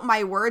stretch out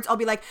my words. I'll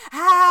be like,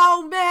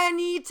 how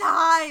many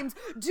times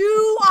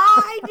do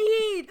I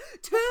need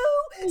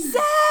to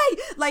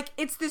say? Like,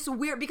 it's this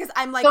weird, because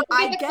I'm like,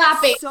 I get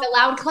clapping, the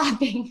loud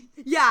clapping.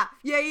 Yeah.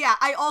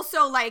 I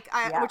also like,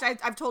 which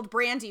I've told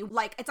Brandy,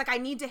 like, it's like I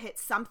need to hit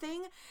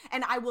something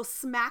and I will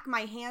smack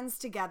my hands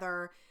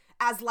together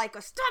as like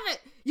a stop it,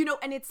 you know,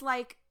 and it's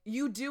like,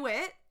 you do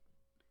it,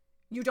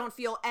 you don't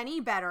feel any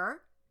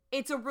better.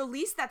 It's a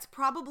release that's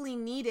probably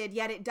needed,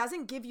 yet it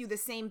doesn't give you the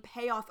same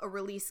payoff a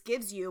release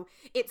gives you.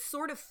 It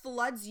sort of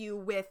floods you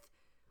with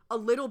a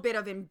little bit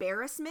of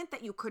embarrassment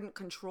that you couldn't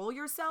control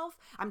yourself.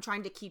 I'm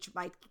trying to teach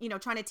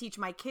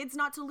my kids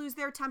not to lose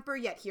their temper,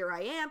 yet here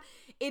I am.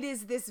 It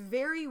is this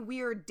very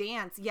weird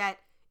dance, yet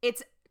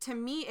to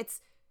me,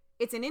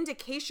 it's an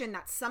indication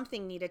that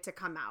something needed to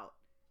come out.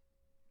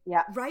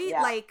 Yeah. Right?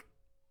 Yeah. Like,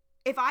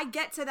 if I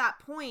get to that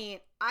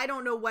point, I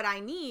don't know what I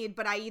need,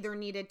 but I either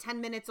needed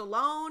 10 minutes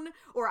alone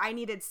or I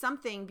needed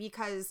something,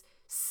 because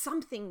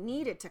something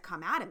needed to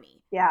come out of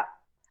me. Yeah.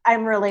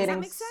 I'm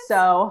relating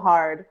so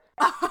hard.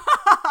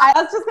 I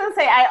was just going to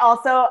say,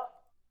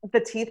 the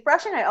teeth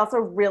brushing, I also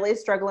really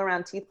struggle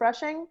around teeth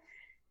brushing.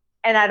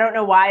 And I don't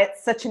know why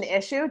it's such an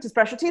issue. Just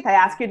brush your teeth. I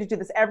ask you to do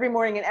this every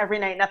morning and every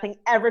night. Nothing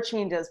ever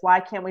changes. Why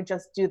can't we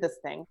just do this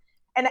thing?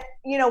 And,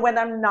 you know, when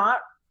I'm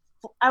not,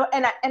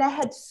 I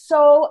had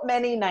so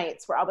many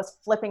nights where I was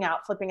flipping out.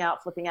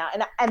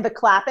 And the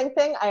clapping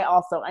thing,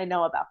 I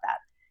know about that.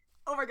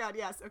 Oh my God.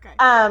 Yes. Okay.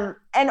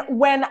 And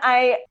when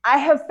I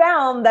have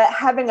found that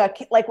having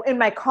like in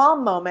my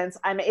calm moments,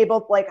 I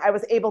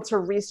was able to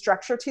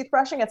restructure teeth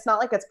brushing. It's not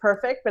like it's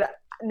perfect, but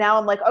now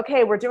I'm like,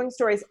 okay, we're doing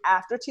stories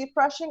after teeth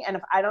brushing. And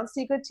if I don't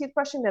see good teeth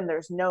brushing, then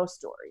there's no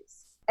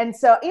stories. And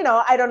so, you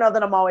know, I don't know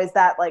that I'm always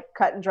that like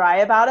cut and dry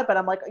about it, but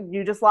I'm like,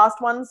 you just lost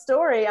one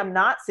story. I'm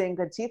not seeing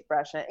good teeth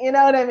brushing. You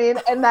know what I mean?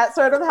 And that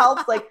sort of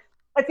helps. Like,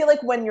 I feel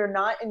like when you're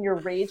not in your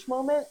rage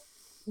moment,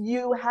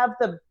 you have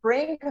the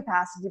brain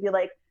capacity to be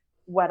like,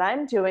 what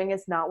I'm doing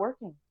is not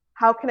working.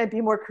 How can I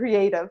be more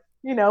creative?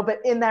 You know, but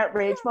in that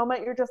rage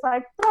moment, you're just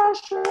like,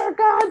 brush your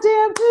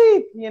goddamn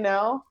teeth, you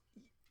know?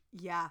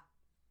 Yeah.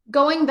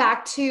 Going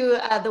back to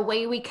the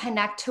way we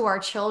connect to our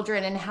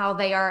children and how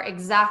they are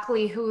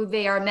exactly who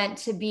they are meant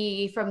to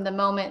be from the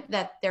moment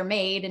that they're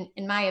made,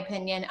 in my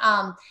opinion.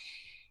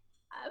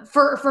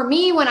 For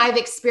me, when I've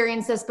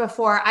experienced this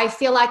before, I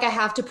feel like I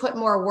have to put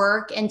more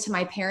work into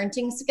my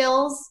parenting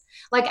skills.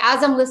 Like,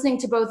 as I'm listening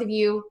to both of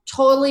you,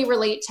 totally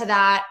relate to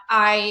that.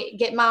 I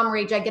get mom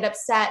rage, I get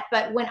upset.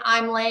 But when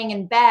I'm laying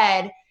in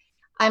bed,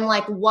 I'm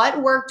like,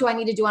 what work do I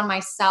need to do on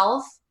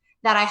myself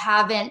that I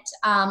haven't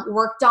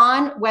worked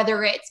on,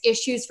 whether it's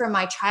issues from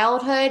my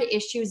childhood,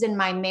 issues in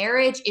my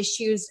marriage,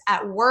 issues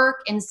at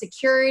work,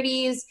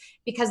 insecurities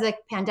because of the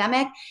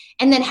pandemic.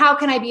 And then how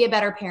can I be a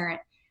better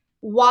parent?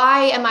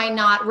 Why am I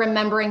not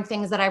remembering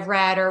things that I've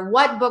read? Or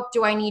what book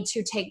do I need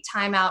to take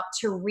time out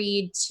to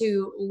read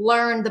to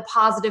learn the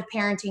positive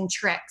parenting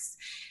tricks?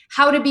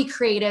 How to be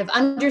creative,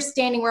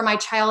 understanding where my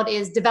child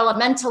is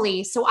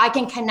developmentally so I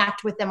can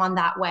connect with them on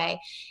that way.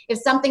 If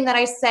something that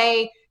I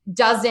say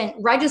doesn't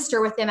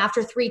register with them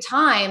after 3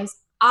 times,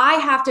 I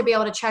have to be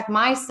able to check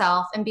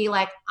myself and be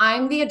like,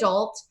 I'm the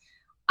adult,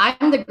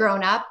 I'm the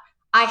grown up.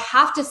 I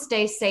have to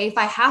stay safe.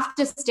 I have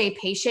to stay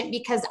patient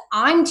because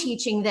I'm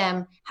teaching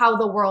them how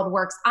the world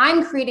works.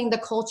 I'm creating the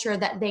culture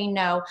that they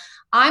know.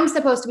 I'm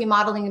supposed to be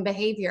modeling the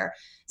behavior.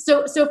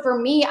 So for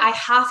me, I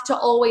have to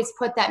always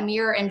put that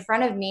mirror in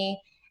front of me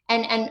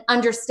and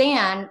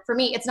understand, for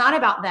me, it's not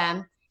about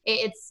them.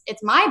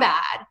 It's my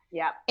bad.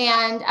 Yeah.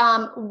 And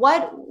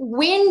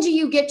when do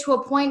you get to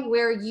a point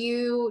where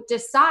you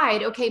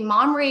decide, okay,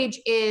 mom rage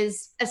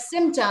is a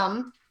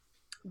symptom,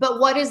 but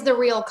what is the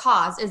real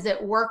cause? Is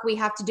it work we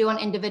have to do on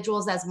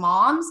individuals as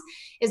moms?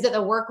 Is it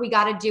the work we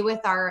got to do with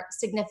our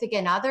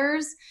significant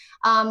others?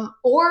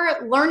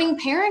 Or learning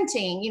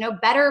parenting,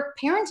 better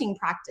parenting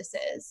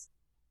practices?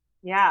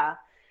 Yeah.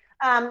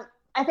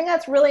 I think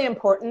that's really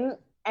important.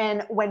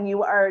 And when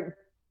you are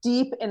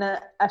deep in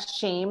a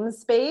shame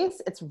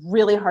space, it's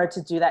really hard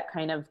to do that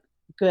kind of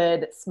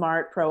good,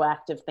 smart,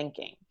 proactive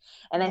thinking.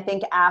 And I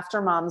think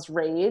after mom's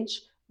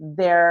rage,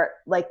 they're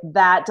like,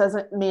 that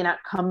may not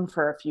come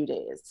for a few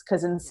days,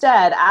 because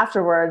instead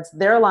afterwards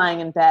they're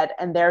lying in bed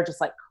and they're just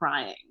like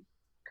crying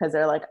because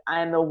they're like,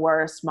 I'm the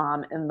worst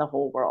mom in the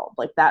whole world.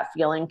 Like, that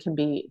feeling can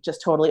be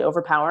just totally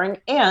overpowering.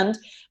 And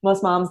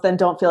most moms then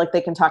don't feel like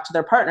they can talk to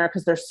their partner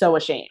because they're so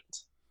ashamed.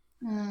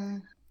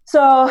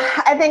 So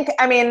I think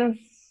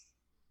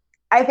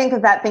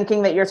that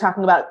thinking that you're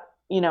talking about,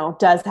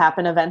 does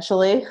happen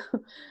eventually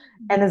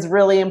and is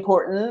really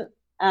important.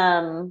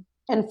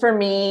 And for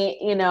me,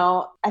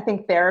 I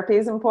think therapy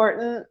is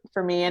important.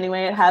 For me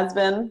anyway, it has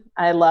been.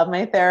 I love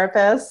my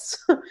therapist.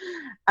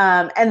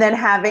 And then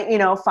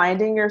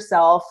finding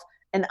yourself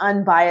an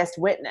unbiased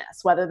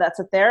witness, whether that's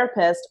a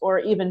therapist or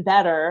even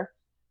better,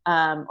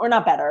 or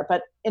not better,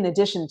 but in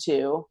addition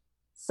to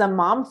some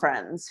mom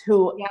friends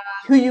who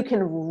you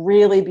can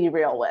really be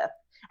real with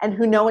and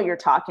who know what you're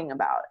talking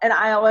about. And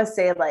I always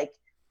say, like,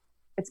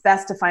 it's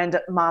best to find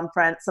some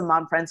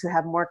mom friends who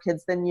have more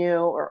kids than you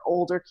or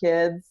older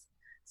kids,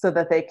 so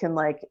that they can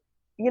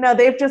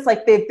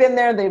they've been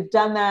there, they've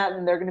done that,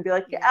 and they're going to be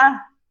like, yeah,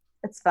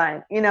 it's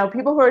fine.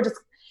 People who are just,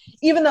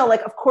 even though,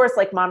 like, of course,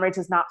 like, mom rage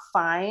is not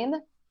fine,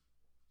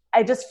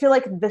 I just feel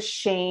like the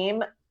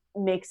shame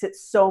makes it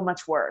so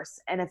much worse.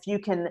 And if you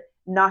can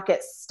not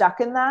get stuck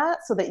in that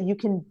so that you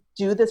can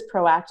do this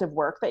proactive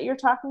work that you're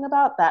talking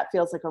about, that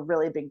feels like a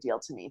really big deal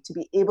to me, to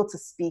be able to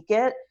speak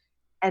it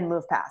and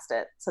move past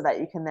it so that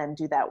you can then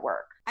do that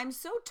work. I'm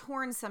so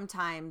torn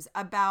sometimes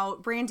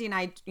about, Brandy and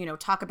I,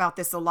 talk about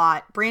this a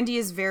lot. Brandy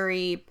is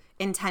very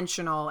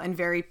intentional and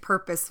very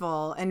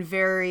purposeful and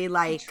very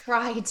like...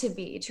 Try to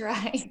be.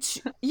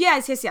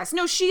 Yes.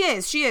 No, she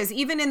is.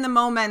 Even in the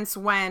moments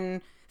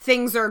when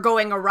things are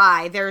going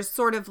awry, there's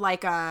sort of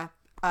like a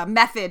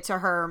method to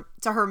her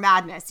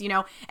madness,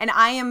 and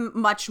I am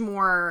much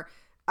more...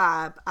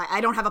 I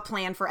don't have a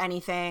plan for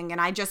anything, and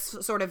I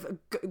just sort of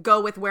go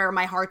with where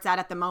my heart's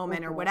at the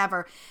moment or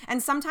whatever.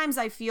 And sometimes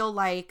I feel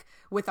like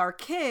with our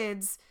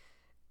kids,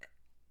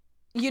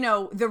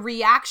 the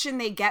reaction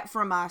they get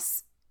from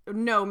us,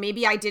 no,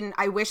 maybe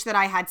I wish that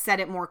I had said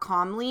it more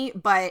calmly,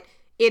 but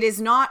it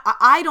is not,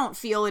 I don't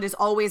feel it is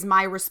always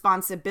my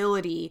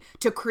responsibility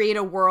to create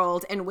a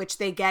world in which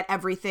they get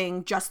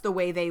everything just the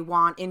way they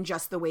want in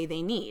just the way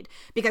they need,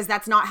 because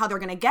that's not how they're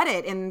going to get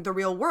it in the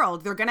real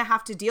world. They're going to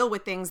have to deal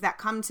with things that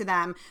come to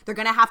them. They're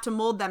going to have to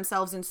mold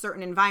themselves in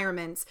certain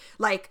environments.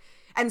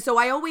 And so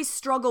I always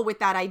struggle with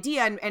that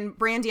idea. And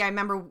Brandy, I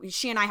remember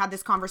she and I had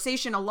this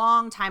conversation a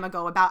long time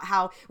ago about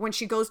how when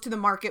she goes to the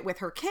market with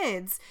her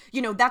kids,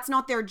 that's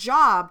not their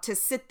job to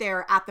sit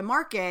there at the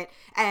market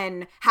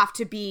and have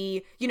to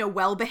be,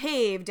 well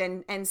behaved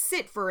and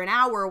sit for an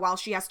hour while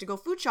she has to go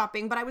food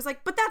shopping. But I was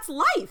like, but that's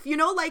life,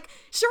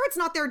 sure, it's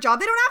not their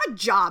job. They don't have a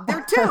job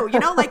there too,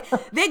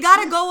 they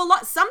got to go a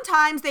lot.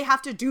 Sometimes they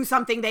have to do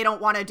something they don't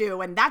want to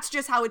do. And that's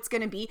just how it's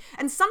going to be.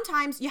 And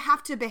sometimes you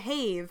have to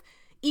behave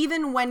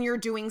even when you're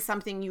doing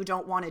something you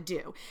don't want to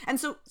do. And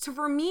so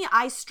for me,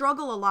 I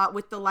struggle a lot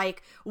with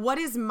what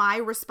is my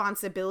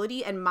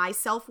responsibility and my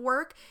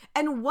self-work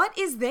and what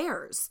is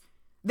theirs?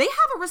 they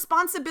have a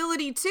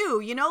responsibility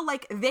too, you know,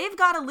 like they've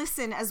got to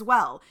listen as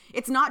well.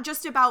 It's not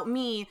just about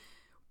me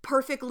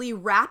perfectly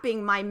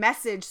wrapping my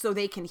message so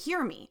they can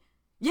hear me.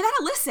 You got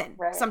to listen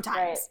sometimes.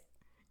 Right.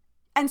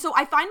 And so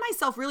I find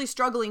myself really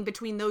struggling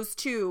between those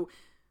two,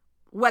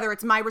 whether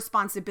it's my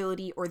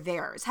responsibility or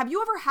theirs. Have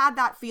you ever had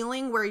that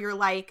feeling where you're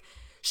like,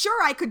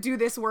 sure, I could do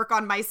this work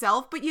on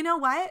myself, but you know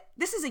what?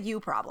 This is a you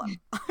problem.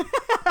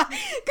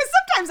 Because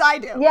sometimes I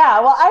do. Yeah,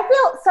 well, I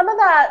feel some of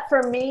that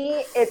for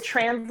me, it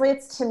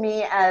translates to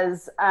me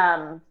as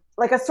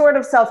like a sort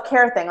of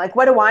self-care thing. Like,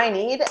 what do I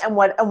need and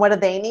what do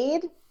they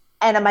need?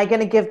 And am I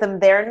going to give them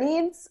their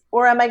needs,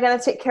 or am I going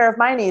to take care of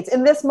my needs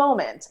in this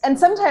moment? And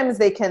sometimes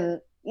they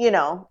can, you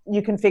know,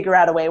 you can figure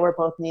out a way where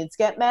both needs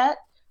get met.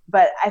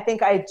 But I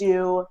think I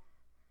do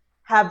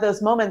have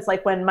those moments,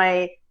 like when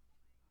my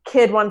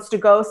kid wants to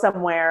go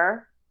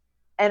somewhere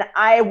and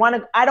I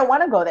don't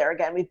want to go there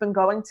again. We've been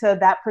going to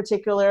that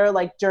particular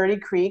like dirty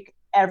creek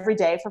every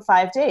day for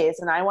 5 days,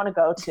 and I want to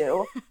go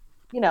to,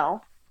 you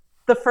know,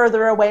 the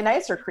further away,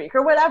 nicer creek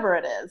or whatever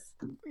it is.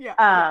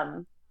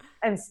 Yeah.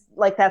 And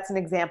like, that's an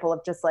example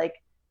of just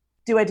like,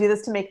 do I do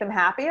this to make them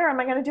happy, or am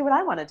I going to do what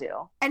I want to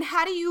do? And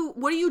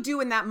what do you do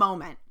in that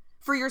moment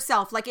for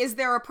yourself? Like, is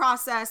there a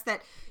process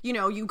that, you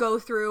know, you go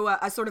through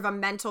a sort of a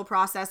mental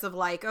process of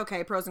like,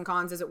 okay, pros and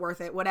cons, is it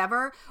worth it,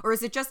 whatever? Or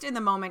is it just in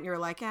the moment you're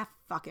like,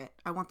 fuck it,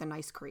 I want the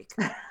nice creek?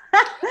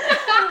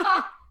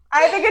 I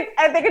think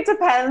it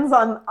depends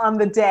on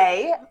the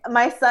day.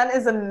 My son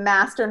is a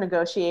master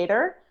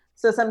negotiator.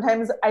 So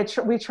sometimes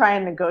we try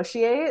and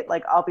negotiate.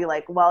 Like, I'll be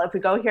like, well, if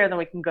we go here, then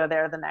we can go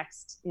there the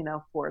next,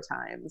 4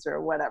 times or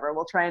whatever.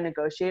 We'll try and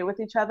negotiate with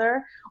each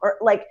other. Or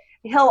like,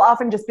 he'll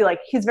often just be like,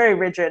 he's very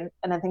rigid,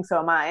 and I think so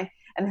am I.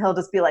 And he'll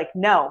just be like,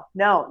 no,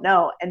 no,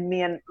 no. And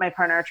me and my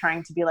partner are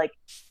trying to be like,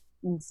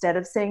 instead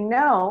of saying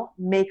no,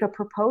 make a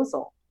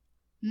proposal,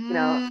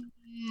 And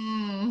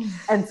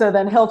so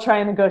then he'll try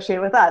and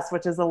negotiate with us,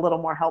 which is a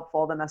little more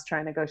helpful than us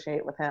trying to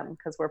negotiate with him,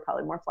 because we're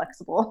probably more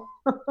flexible.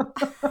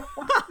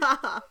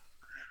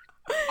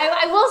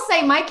 I will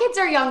say my kids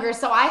are younger,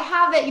 so I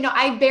have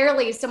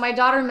it, so my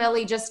daughter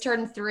Millie just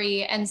turned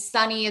 3 and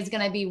Sunny is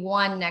going to be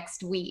 1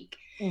 next week.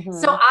 Mm-hmm.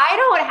 So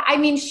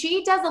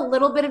she does a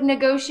little bit of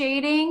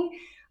negotiating,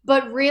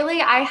 but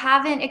really I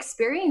haven't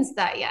experienced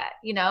that yet,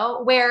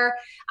 where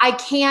I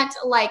can't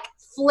like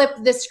flip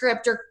the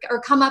script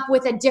or come up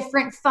with a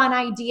different fun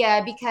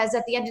idea, because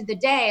at the end of the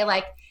day,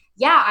 like,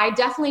 yeah, I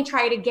definitely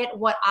try to get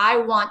what I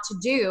want to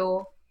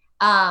do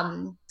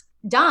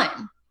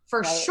done.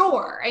 For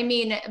sure.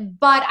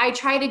 But I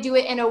try to do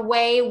it in a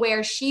way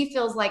where she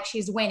feels like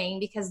she's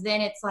winning, because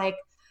then it's like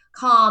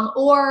calm,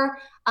 or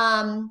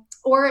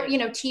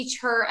teach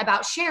her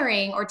about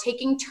sharing or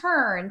taking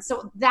turns.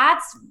 So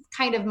that's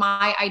kind of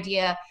my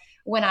idea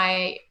when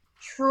I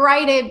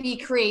try to be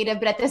creative,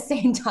 but at the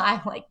same time,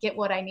 like, get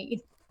what I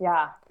need.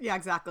 Yeah. Yeah,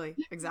 exactly.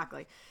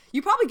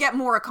 You probably get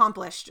more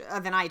accomplished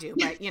than I do,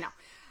 but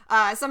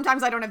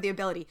sometimes I don't have the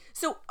ability.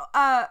 So,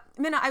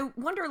 Minna, I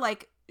wonder,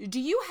 like, do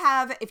you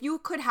have, if you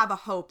could have a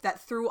hope that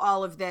through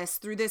all of this,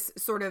 through this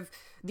sort of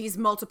these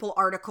multiple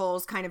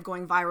articles kind of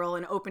going viral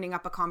and opening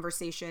up a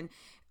conversation,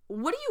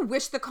 what do you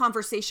wish the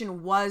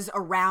conversation was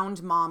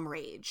around mom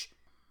rage?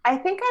 I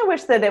think I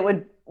wish that it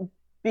would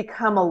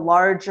become a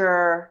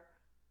larger,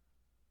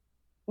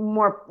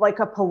 more like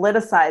a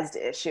politicized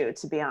issue,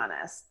 to be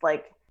honest.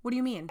 Like, what do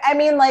you mean?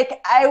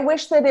 I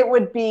wish that it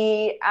would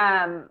be,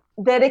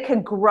 that it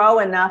could grow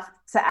enough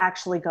to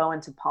actually go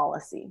into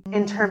policy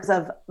in terms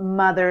of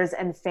mothers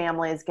and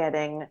families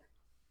getting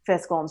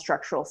fiscal and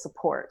structural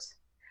support.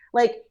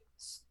 Like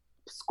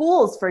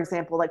schools, for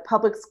example, like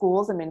public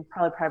schools,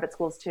 probably private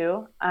schools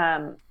too.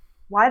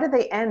 Why do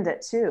they end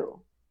at 2?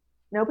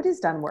 Nobody's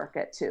done work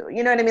at 2.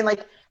 You know what I mean?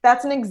 Like,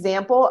 that's an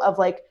example of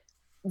like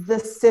the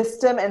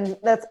system and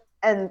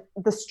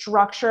the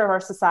structure of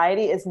our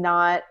society is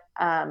not,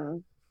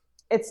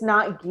 it's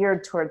not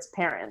geared towards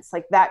parents.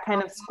 Like, that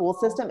kind of school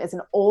system is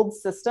an old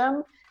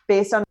system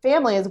based on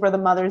families where the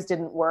mothers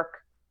didn't work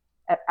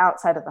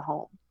outside of the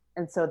home.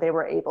 And so they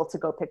were able to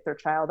go pick their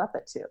child up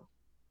at 2.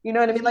 You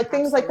know what I mean? Like,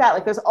 things like that.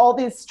 Like, there's all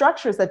these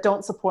structures that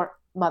don't support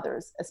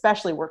mothers,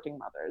 especially working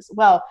mothers.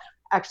 Well,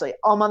 actually,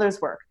 all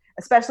mothers work,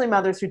 especially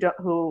mothers who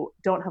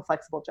don't have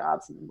flexible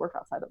jobs and work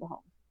outside of the home.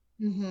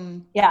 Mm-hmm.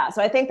 Yeah.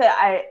 So I think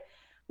that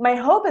my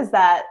hope is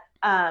that,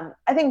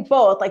 I think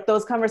both, like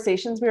those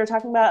conversations we were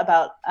talking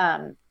about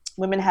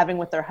women having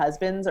with their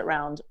husbands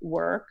around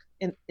work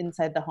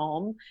inside the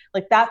home,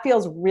 like that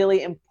feels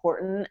really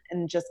important,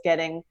 and just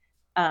getting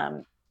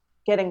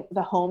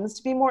the homes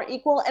to be more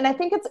equal. And I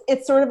think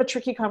it's sort of a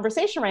tricky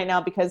conversation right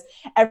now, because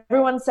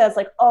everyone says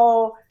like,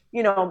 oh,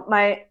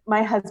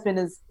 my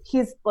husband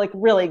he's like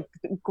really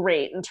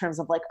great in terms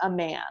of like a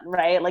man,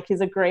 right? Like he's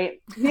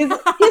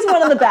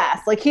one of the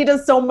best. Like he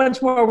does so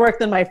much more work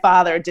than my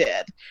father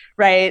did,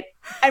 right?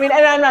 And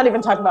I'm not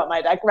even talking about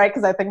my dad, right?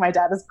 Because I think my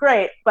dad is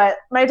great, but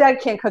my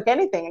dad can't cook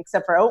anything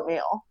except for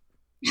oatmeal,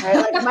 right?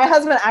 Like my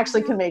husband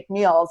actually can make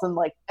meals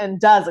and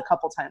does a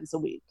couple times a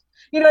week.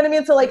 You know what I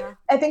mean? So like,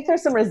 I think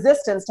there's some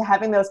resistance to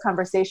having those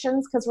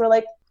conversations, because we're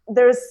like,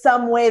 there's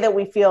some way that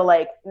we feel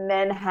like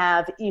men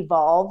have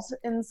evolved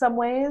in some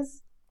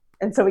ways.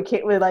 And so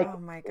we're like, oh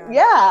my God.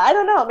 Yeah, I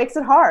don't know. It makes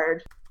it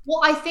hard.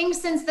 Well, I think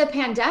since the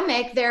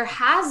pandemic, there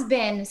has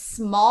been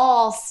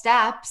small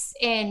steps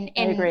in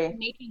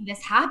making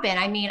this happen.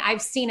 I mean,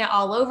 I've seen it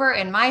all over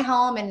in my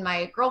home and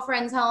my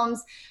girlfriends'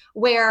 homes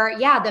where,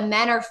 the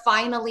men are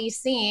finally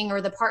seeing,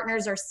 or the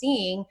partners are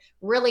seeing,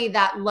 really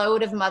that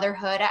load of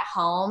motherhood at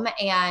home,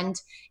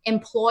 and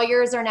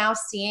employers are now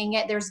seeing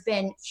it. There's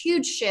been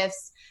huge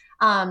shifts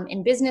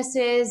in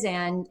businesses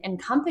and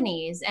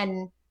companies,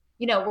 and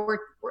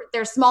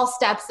there's small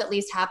steps at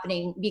least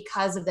happening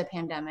because of the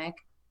pandemic.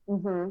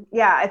 Mm-hmm.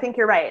 Yeah, I think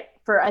you're right.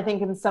 I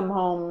think in some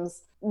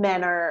homes,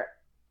 men are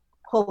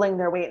pulling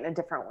their weight in a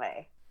different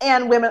way.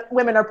 And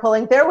women are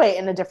pulling their weight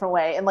in a different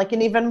way, and like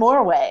an even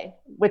more way,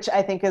 which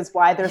I think is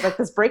why there's like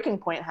this breaking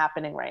point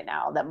happening right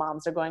now that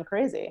moms are going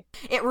crazy.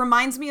 It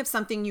reminds me of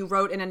something you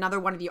wrote in another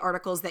one of the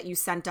articles that you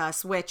sent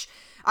us, which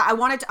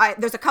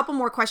there's a couple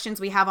more questions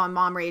we have on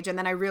mom rage, and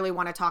then I really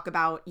want to talk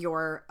about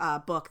your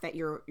book that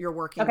you're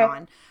working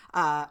on.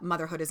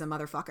 Motherhood is a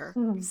Motherfucker.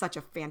 Mm-hmm. Such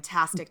a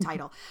fantastic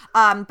title.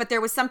 But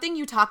there was something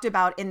you talked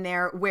about in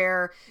there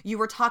where you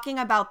were talking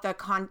about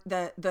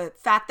the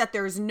fact that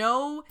there's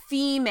no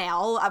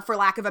female, for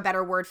lack of a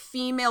better word,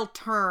 female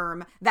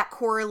term that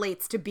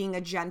correlates to being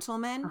a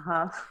gentleman,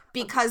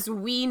 because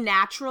we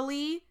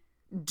naturally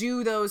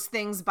do those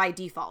things by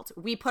default.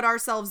 We put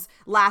ourselves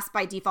last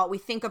by default. We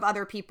think of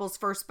other people's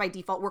first by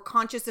default. We're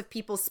conscious of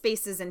people's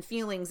spaces and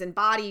feelings and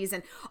bodies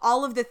and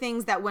all of the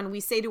things that when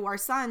we say to our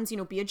sons,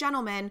 be a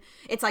gentleman,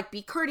 it's like,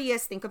 be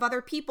courteous, think of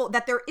other people,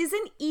 that there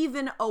isn't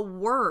even a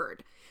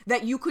word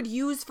that you could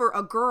use for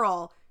a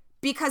girl,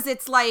 because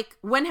it's like,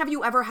 when have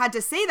you ever had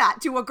to say that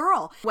to a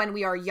girl? When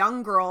we are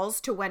young girls,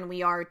 to when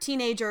we are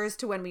teenagers,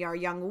 to when we are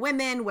young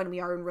women, when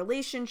we are in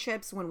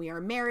relationships, when we are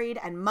married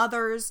and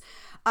mothers,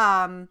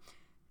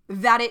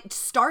 that it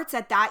starts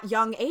at that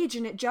young age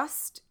and it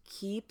just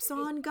keeps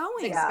on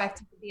going. It's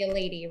expected to be a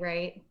lady,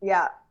 right?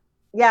 Yeah.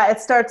 Yeah,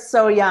 it starts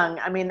so young.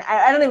 I mean,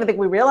 I don't even think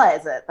we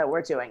realize it, that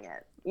we're doing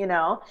it,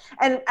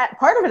 And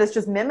part of it is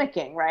just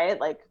mimicking,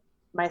 right? Like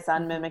my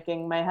son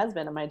mimicking my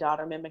husband and my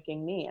daughter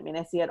mimicking me. I mean,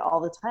 I see it all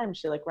the time.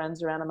 She like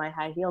runs around in my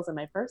high heels and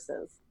my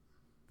purses,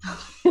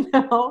 And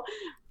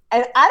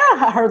I don't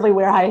hardly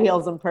wear high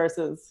heels and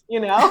purses,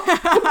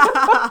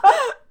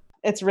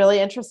 It's really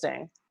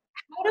interesting.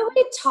 How do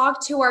we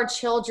talk to our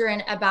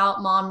children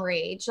about mom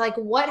rage? Like,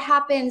 what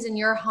happens in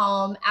your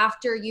home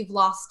after you've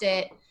lost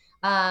it?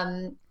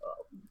 What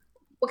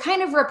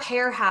kind of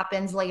repair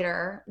happens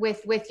later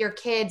with your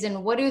kids,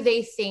 and what do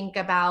they think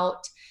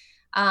about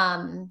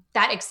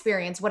that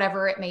experience,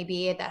 whatever it may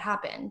be that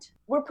happened?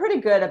 We're pretty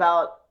good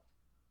about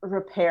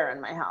repair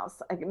in my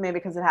house, maybe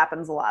because it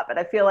happens a lot, but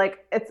I feel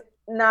like it's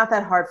not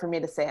that hard for me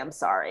to say I'm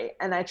sorry.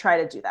 And I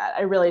try to do that.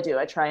 I really do.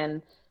 I try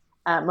and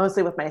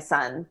mostly with my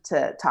son,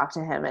 to talk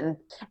to him.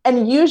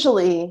 And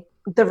usually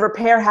the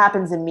repair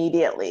happens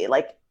immediately.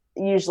 Like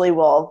usually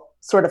we'll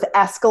sort of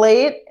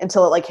escalate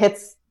until it like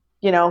hits,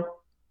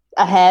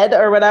 a head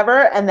or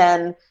whatever. And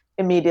then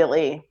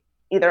immediately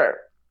either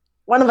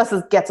one of us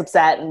gets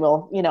upset and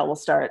we'll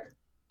start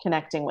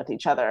connecting with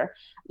each other.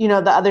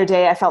 The other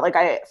day I felt like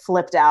I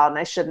flipped out and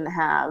I shouldn't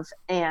have.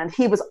 And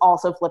he was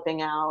also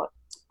flipping out.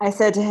 I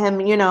said to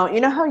him, you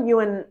know how you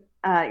and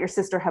your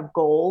sister have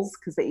goals,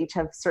 because they each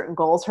have certain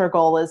goals. Her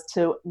goal is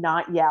to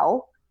not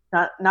yell,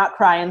 not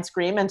cry and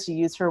scream, and to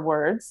use her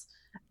words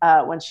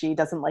when she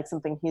doesn't like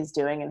something he's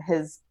doing. And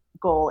his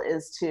goal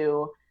is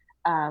to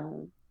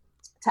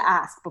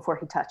ask before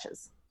he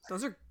touches.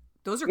 Those are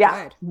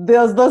good.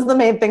 Those are the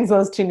main things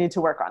those two need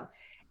to work on.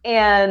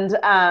 And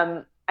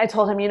I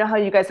told him, how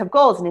you guys have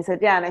goals? And he said,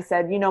 yeah. And I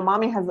said,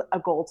 mommy has a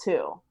goal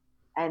too.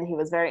 And he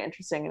was very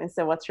interesting. And he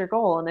said, what's your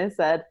goal? And I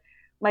said,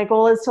 my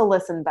goal is to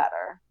listen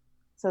better,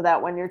 so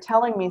that when you're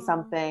telling me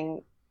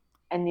something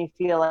and you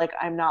feel like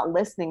I'm not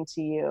listening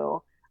to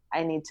you,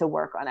 I need to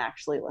work on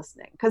actually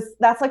listening. Because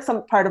that's like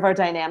some part of our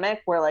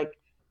dynamic where like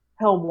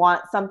he'll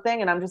want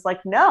something and I'm just like,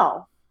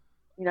 no,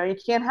 you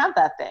can't have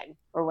that thing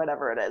or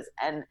whatever it is.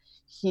 And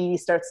he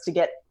starts to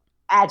get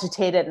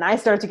agitated and I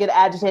start to get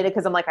agitated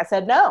because I'm like, I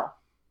said no,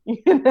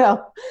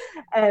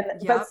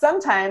 But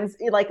sometimes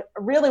like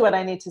really what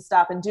I need to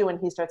stop and do when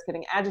he starts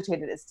getting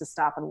agitated is to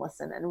stop and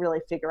listen and really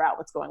figure out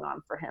what's going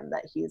on for him,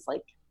 that he's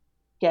like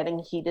getting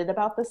heated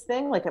about this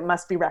thing. Like it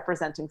must be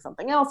representing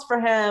something else for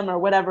him or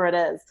whatever it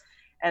is.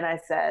 And I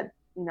said,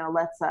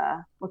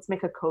 let's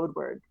make a code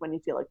word when you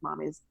feel like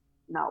mommy's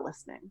not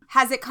listening.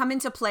 Has it come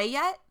into play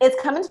yet?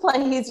 It's come into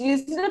play. He's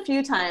used it a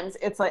few times.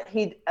 It's like,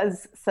 he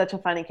is such a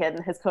funny kid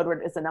and his code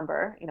word is a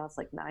number, it's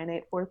like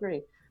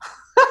 9843.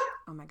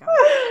 Oh my God.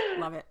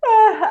 Love it.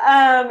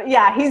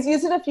 Yeah, he's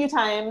used it a few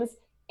times.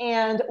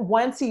 And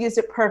once he used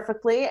it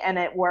perfectly and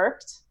it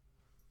worked.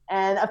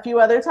 And a few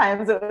other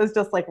times it was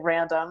just like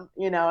random,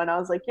 and I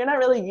was like, you're not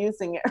really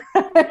using it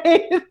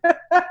right.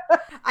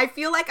 I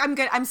feel like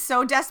I'm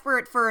so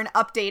desperate for an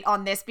update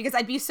on this, because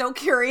I'd be so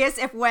curious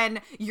if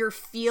when you're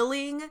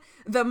feeling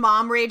the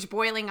mom rage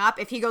boiling up,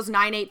 if he goes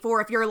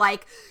 984, if you're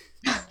like,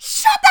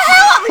 shut the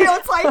hell up. You know,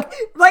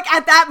 it's like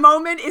at that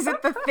moment, is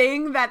it the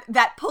thing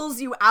that pulls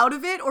you out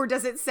of it, or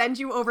does it send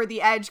you over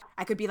the edge?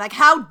 I could be like,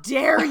 how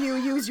dare you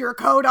use your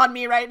code on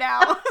me right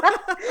now?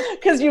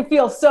 Because you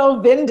feel so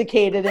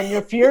vindicated in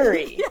your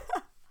fury.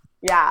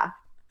 Yeah.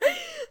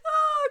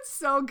 Oh, it's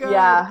so good.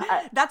 Yeah.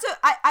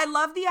 I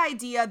love the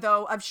idea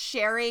though of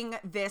sharing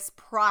this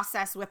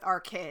process with our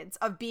kids,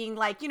 of being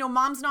like, you know,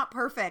 mom's not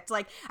perfect.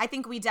 Like, I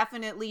think we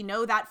definitely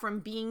know that from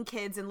being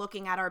kids and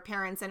looking at our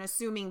parents and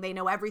assuming they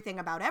know everything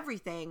about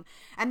everything.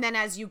 And then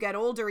as you get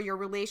older, your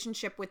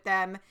relationship with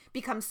them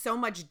becomes so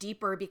much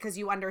deeper because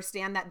you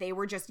understand that they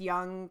were just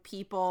young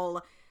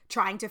people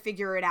trying to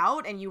figure it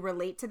out, and you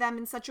relate to them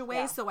in such a way.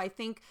 Yeah. So I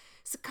think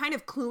kind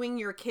of cluing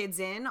your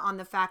kids in on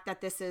the fact that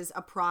this is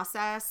a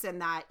process,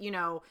 and that, you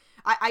know,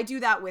 I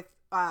do that with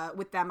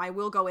them. I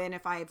will go in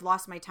if I've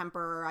lost my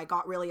temper, or I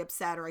got really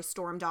upset, or I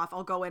stormed off.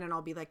 I'll go in and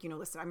I'll be like, you know,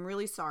 listen, I'm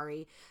really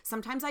sorry.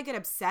 Sometimes I get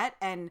upset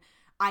and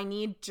I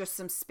need just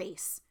some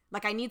space.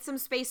 Like, I need some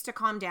space to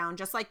calm down,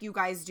 just like you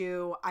guys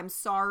do. I'm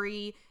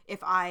sorry if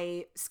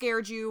I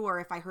scared you or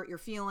if I hurt your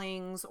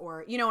feelings,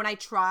 or, you know, and I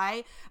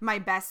try my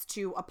best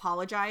to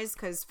apologize,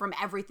 because from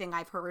everything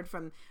I've heard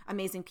from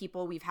amazing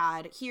people we've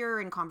had here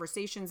in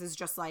conversations is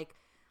just like,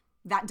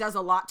 that does a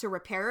lot to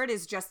repair it,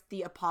 is just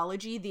the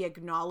apology, the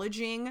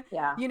acknowledging,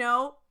 you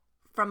know,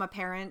 from a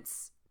parent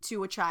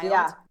to a child.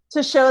 Yeah.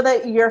 To show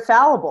that you're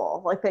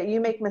fallible, like that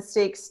you make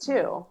mistakes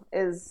too,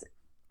 is,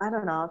 I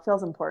don't know, it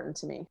feels important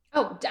to me.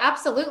 Oh,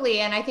 absolutely.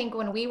 And I think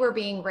when we were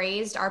being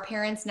raised, our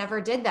parents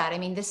never did that. I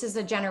mean, this is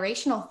a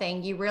generational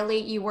thing. You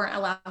weren't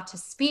allowed to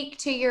speak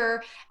to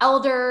your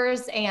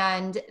elders,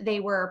 and they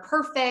were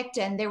perfect,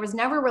 and there was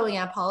never really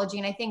an apology.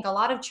 And I think a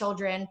lot of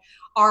children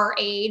our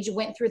age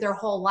went through their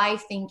whole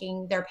life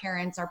thinking their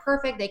parents are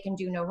perfect, they can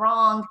do no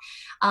wrong.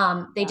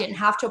 They didn't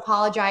have to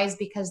apologize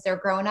because they're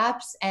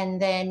grown-ups. And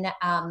then,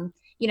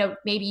 you know,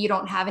 maybe you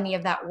don't have any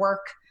of that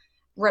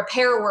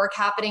repair work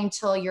happening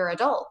till you're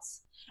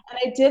adults. And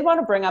I did want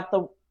to bring up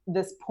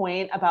this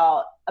point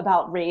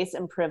about race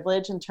and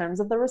privilege in terms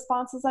of the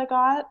responses I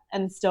got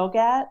and still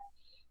get,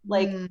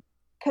 like,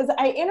 because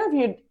I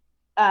interviewed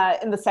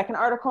in the second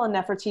article in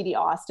Nefertiti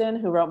Austin,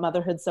 who wrote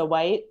Motherhood So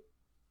White,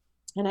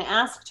 and I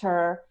asked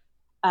her,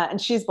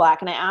 and she's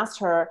Black, and I asked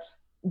her,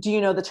 do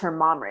you know the term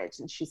mom rage?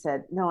 And she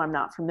said, no, I'm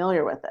not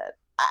familiar with it.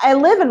 I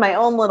live in my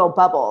own little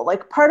bubble.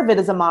 Like, part of it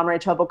is a mom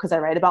rage bubble because I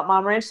write about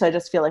mom rage. So I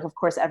just feel like, of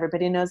course,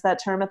 everybody knows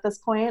that term at this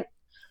point.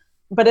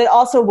 But it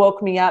also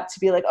woke me up to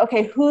be like,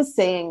 okay, who's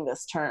saying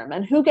this term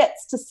and who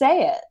gets to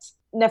say it?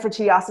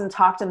 Nefertiti Austin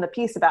talked in the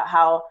piece about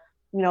how,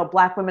 you know,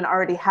 Black women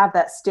already have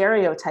that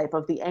stereotype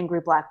of the angry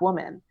Black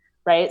woman,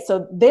 right?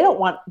 So they don't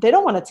want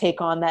to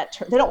take on that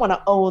term. They don't want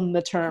to own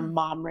the term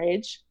mom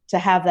rage, to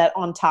have that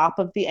on top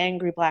of the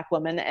angry Black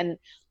woman. And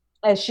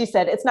as she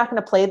said, it's not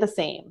going to play the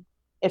same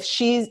if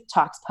she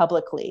talks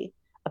publicly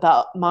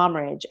about mom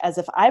rage as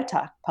if I've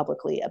talked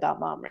publicly about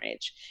mom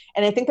rage.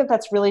 And I think that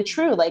that's really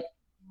true. Like,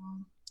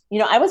 you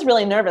know, I was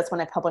really nervous when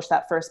I published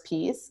that first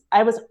piece.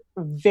 I was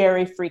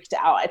very freaked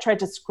out. I tried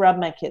to scrub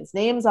my kids'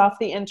 names off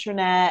the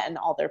internet and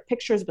all their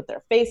pictures with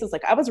their faces.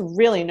 Like, I was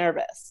really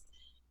nervous.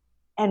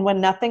 And when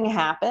nothing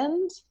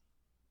happened,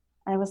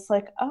 I was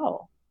like,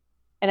 oh.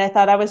 And I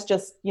thought I was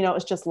just, you know, it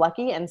was just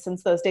lucky. And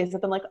since those days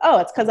I've been like, oh,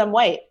 it's because I'm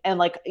white and,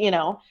 like, you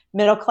know,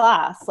 middle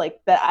class,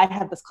 like, that I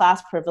have this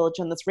class privilege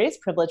and this race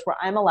privilege where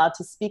I'm allowed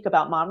to speak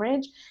about mom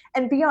rage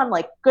and be on,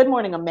 like, Good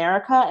Morning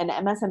America and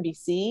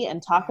MSNBC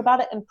and talk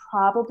about it. And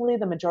probably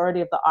the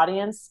majority of the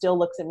audience still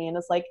looks at me and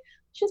is like,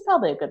 she's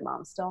probably a good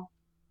mom still.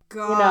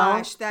 Gosh,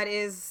 you know? that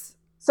is...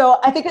 So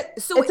I think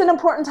it's an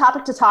important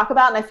topic to talk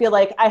about. And I feel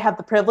like I have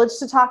the privilege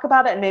to talk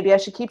about it. And maybe I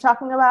should keep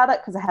talking about it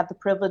because I have the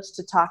privilege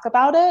to talk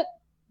about it.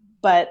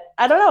 But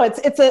I don't know.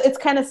 It's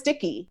kind of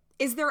sticky.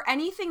 Is there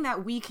anything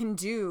that we can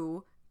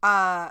do,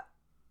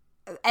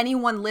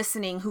 anyone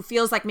listening who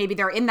feels like maybe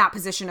they're in that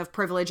position of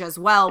privilege as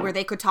well, where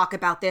they could talk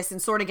about this and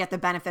sort of get the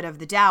benefit of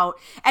the doubt,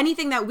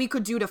 anything that we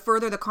could do to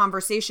further the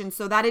conversation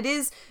so that it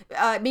is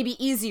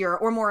maybe easier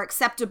or more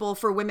acceptable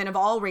for women of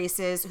all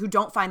races who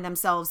don't find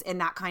themselves in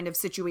that kind of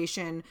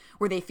situation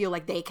where they feel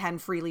like they can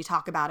freely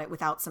talk about it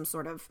without some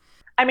sort of...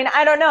 I mean,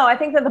 I don't know. I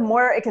think that the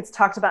more it gets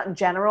talked about in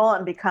general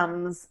and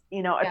becomes,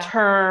 you know, a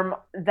term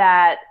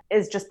that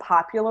is just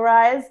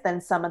popularized, then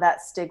some of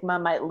that stigma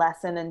might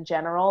lessen in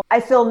general.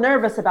 I feel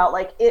nervous about,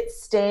 like,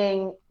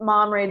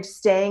 mom rage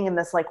staying in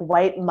this, like,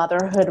 white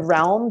motherhood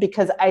realm,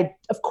 because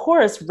of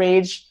course,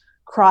 rage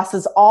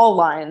crosses all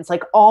lines.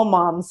 Like, all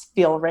moms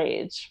feel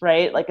rage,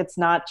 right? Like, it's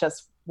not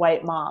just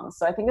white moms.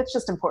 So I think it's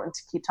just important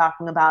to keep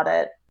talking about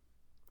it.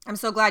 I'm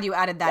so glad you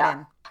added that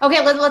in.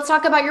 Okay, let's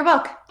talk about your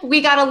book.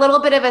 We got a little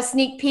bit of a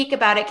sneak peek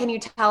about it. Can you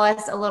tell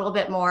us a little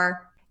bit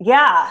more?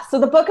 Yeah, so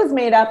the book is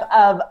made up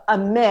of a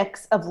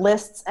mix of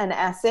lists and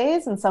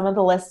essays, and some of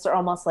the lists are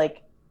almost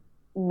like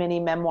mini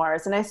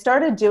memoirs. And I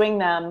started doing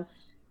them,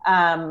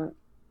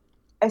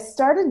 I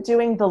started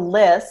doing the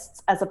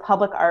lists as a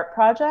public art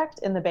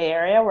project in the Bay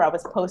Area, where I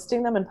was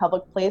posting them in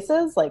public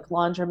places like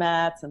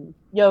laundromats and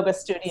yoga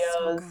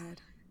studios.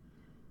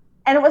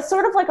 And it was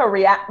sort of like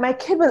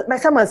my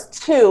son was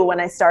 2 when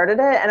I started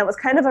it. And it was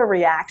kind of a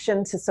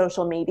reaction to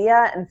social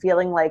media and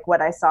feeling like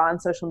what I saw on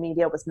social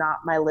media was not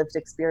my lived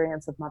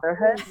experience of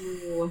motherhood.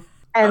 Ooh.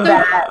 And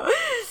that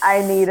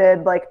I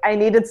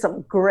needed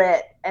some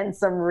grit and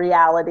some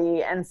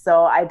reality. And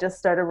so I just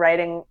started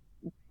writing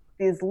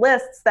these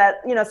lists that,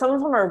 some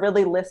of them are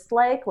really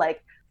list-like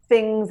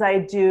things I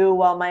do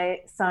while my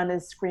son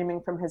is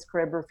screaming from his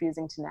crib,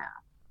 refusing to nap.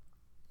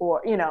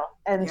 Or,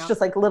 and it's just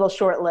like little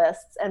short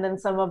lists. And then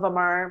some of them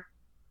are,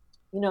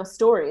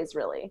 stories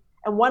really.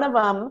 And one of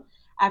them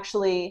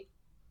actually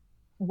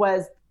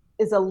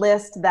is a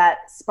list that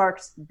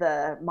sparked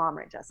the Mom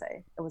Rage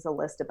essay. It was a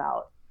list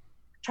about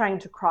trying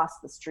to cross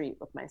the street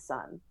with my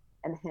son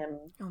and him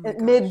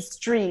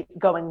mid-street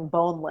going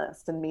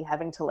boneless and me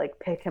having to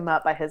pick him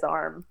up by his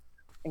arm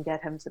and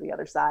get him to the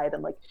other side,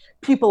 and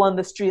people on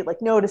the street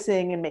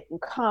noticing and making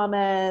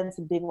comments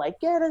and being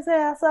get his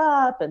ass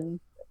up. And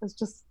it was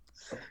just,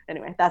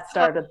 anyway, that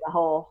started the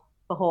whole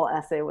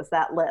essay was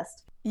that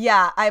list.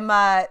 Yeah, I'm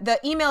the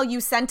email you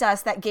sent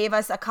us that gave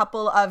us a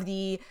couple of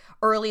the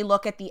early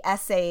look at the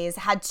essays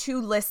had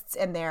 2 lists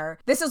in there.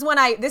 This is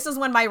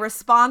when my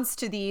response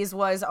to these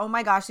was, "Oh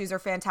my gosh, these are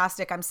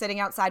fantastic. I'm sitting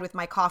outside with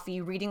my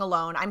coffee, reading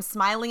alone. I'm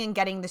smiling and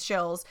getting the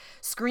chills,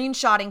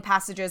 screenshotting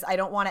passages I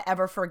don't want to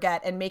ever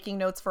forget and making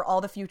notes for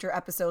all the future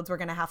episodes we're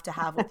going to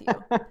have with you."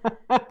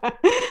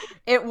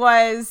 It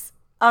was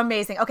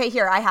amazing. Okay,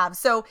 here I have.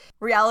 So,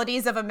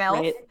 Realities of a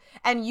MILF, right.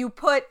 And you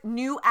put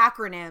new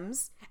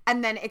acronyms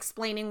and then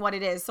explaining what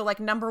it is. So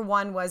number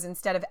 1 was,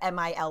 instead of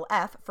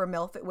MILF for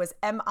MILF, it was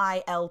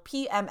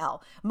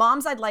MILPML.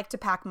 Moms, I'd like to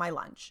pack my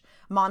lunch.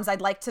 Moms,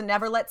 I'd like to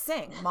never let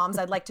sing. Moms,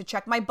 I'd like to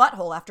check my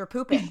butthole after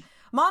pooping.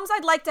 Moms,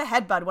 I'd like to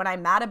headbutt when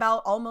I'm mad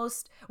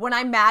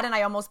and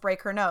I almost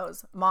break her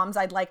nose. Moms,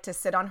 I'd like to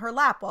sit on her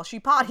lap while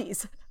she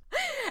potties.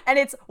 And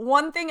it's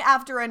one thing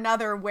after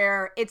another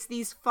where it's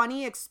these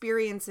funny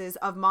experiences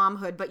of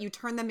momhood, but you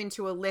turn them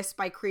into a list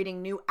by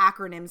creating new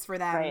acronyms for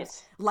them,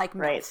 right. Like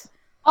MILF. Right.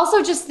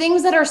 Also, just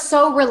things that are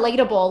so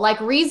relatable, like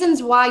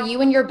reasons why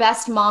you and your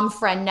best mom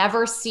friend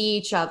never see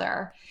each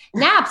other.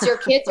 Naps, your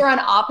kids are on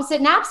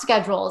opposite nap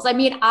schedules. I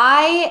mean,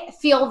 I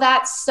feel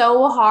that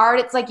so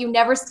hard. It's like you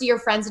never see your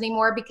friends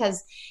anymore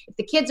because if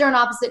the kids are on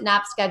opposite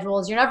nap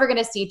schedules, you're never going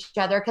to see each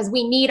other because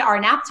we need our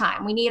nap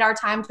time. We need our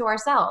time to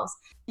ourselves.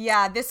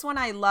 Yeah, this one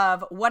I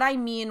love. What I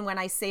mean when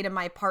I say to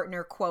my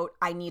partner, quote,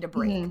 "I need a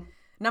break." Mm-hmm.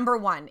 Number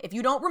 1, if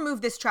you don't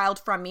remove this child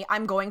from me,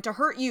 I'm going to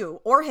hurt you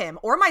or him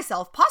or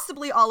myself,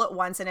 possibly all at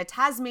once, in a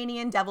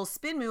Tasmanian devil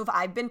spin move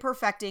I've been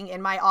perfecting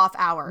in my off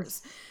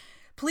hours.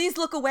 Please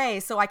look away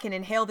so I can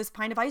inhale this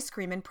pint of ice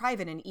cream in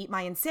private and eat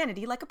my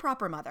insanity like a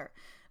proper mother.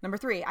 Number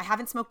 3, I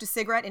haven't smoked a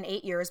cigarette in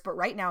 8 years, but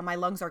right now my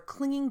lungs are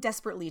clinging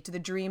desperately to the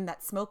dream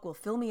that smoke will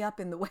fill me up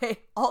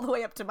all the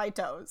way up to my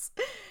toes.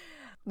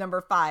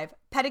 Number 5,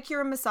 pedicure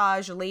and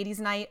massage,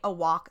 ladies' night, a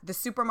walk, the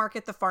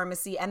supermarket, the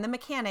pharmacy, and the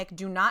mechanic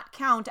do not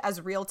count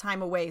as real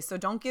time away. So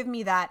don't give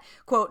me that,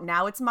 quote,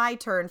 "Now it's my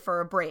turn for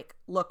a break.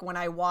 Look when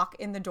I walk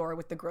in the door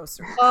with the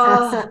groceries."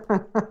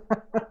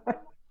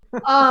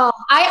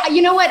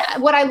 You know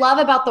what I love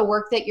about the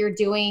work that you're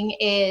doing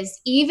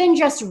is even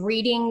just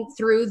reading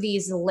through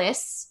these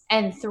lists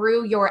and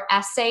through your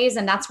essays.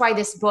 And that's why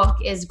this book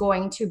is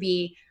going to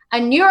be a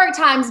New York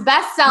Times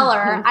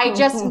bestseller. I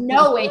just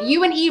know it.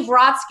 You and Eve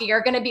Rodsky are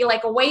going to be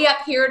way up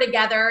here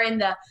together in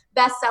the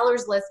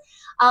bestsellers list.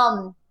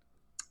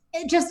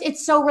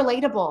 It's so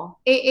relatable.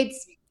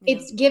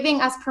 It's giving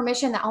us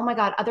permission that, oh my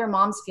God, other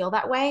moms feel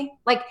that way.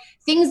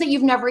 Things that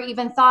you've never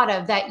even thought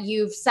of, that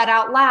you've said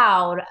out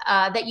loud,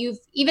 that you've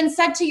even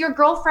said to your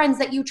girlfriends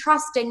that you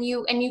trust and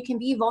you can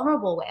be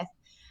vulnerable with.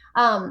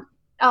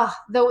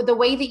 The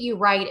way that you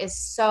write is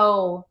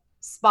so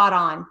spot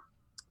on.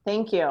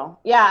 Thank you.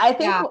 Yeah, I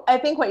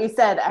think what you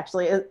said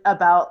actually is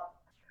about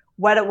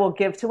what it will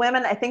give to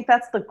women. I think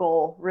that's the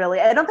goal,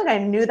 really. I don't think I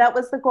knew that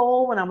was the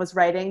goal when I was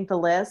writing the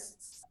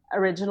lists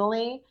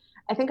originally.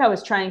 I think I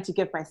was trying to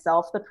give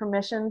myself the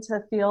permission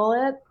to feel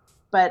it.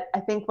 But I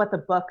think what the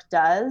book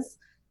does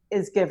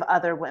is give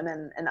other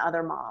women and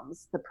other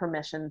moms the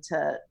permission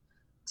to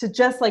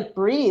just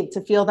breathe,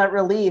 to feel that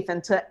relief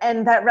and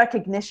that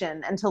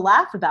recognition and to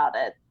laugh about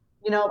it.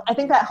 I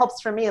think that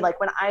helps for me.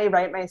 When I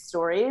write my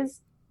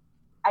stories,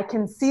 I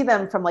can see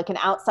them from an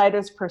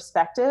outsider's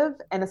perspective.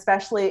 And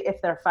especially if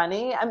they're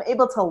funny, I'm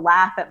able to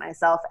laugh at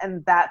myself.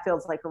 And that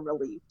feels like a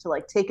relief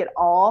to take it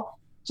all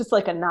just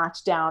a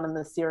notch down in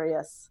the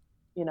serious,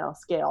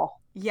 scale.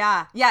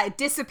 Yeah, it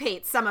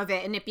dissipates some of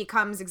it and it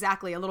becomes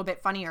exactly a little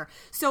bit funnier.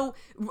 So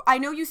I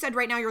know you said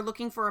right now you're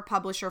looking for a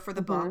publisher for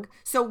the book.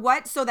 So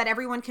that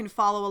everyone can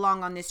follow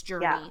along on this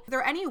journey. Yeah. Is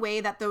there any way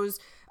that those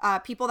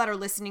people that are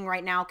listening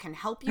right now can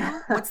help you?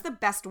 What's the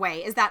best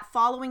way? Is that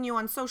following you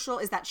on social?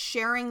 Is that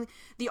sharing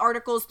the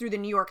articles through the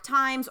New York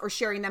Times or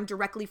sharing them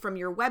directly from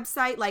your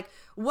website?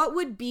 What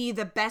would be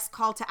the best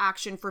call to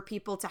action for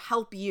people to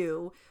help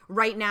you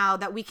right now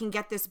that we can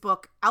get this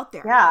book out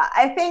there? Yeah,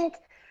 I think,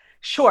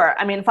 sure.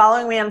 I mean,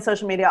 following me on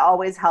social media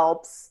always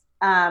helps.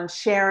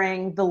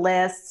 sharing the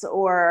lists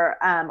or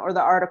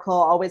the article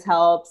always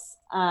helps.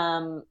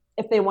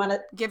 If they want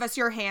to give us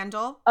your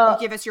handle,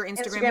 give us your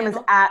Instagram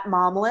handle. Is at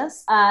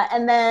momlist.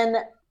 And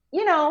then,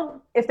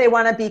 if they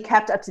want to be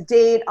kept up to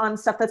date on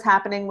stuff that's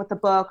happening with the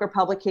book or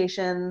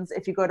publications,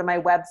 if you go to my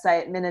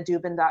website,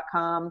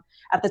 minadubin.com,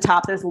 at the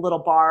top, there's a little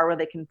bar where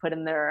they can put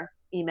in their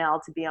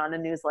email to be on a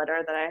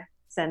newsletter that I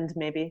send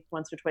maybe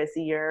once or twice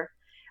a year.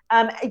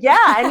 And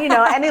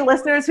any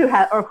listeners who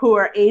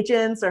are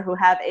agents or who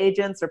have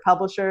agents or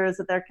publishers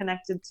that they're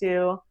connected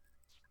to,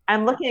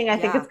 I'm looking. I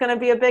think it's going to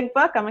be a big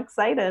book. I'm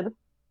excited.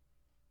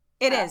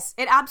 It is.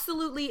 It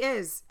absolutely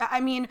is. I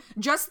mean,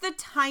 just the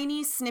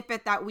tiny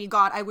snippet that we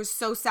got, I was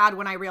so sad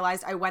when I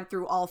realized I went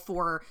through all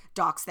 4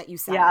 docs that you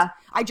sent. Yeah.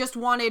 I just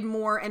wanted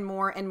more and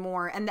more and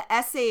more. And the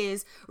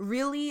essays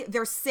really,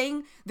 they're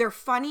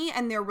funny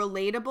and they're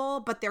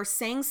relatable, but they're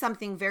saying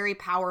something very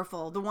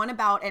powerful. The one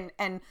about, and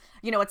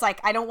it's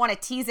like, I don't want to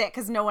tease it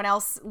because no one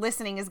else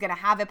listening is going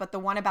to have it, but the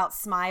one about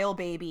Smile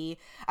Baby,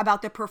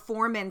 about the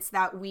performance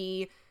that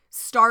we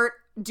start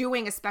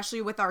doing,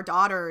 especially with our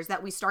daughters,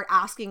 that we start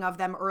asking of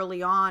them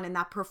early on, and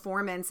that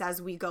performance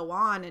as we go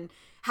on, and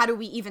how do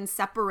we even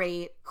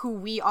separate who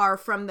we are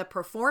from the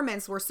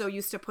performance we're so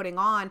used to putting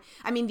on.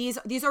 I mean,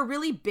 these are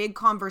really big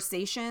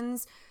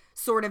conversations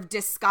sort of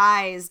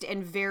disguised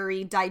in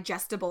very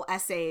digestible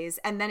essays,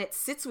 and then it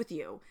sits with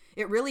you.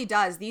 It really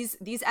does. These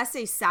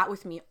essays sat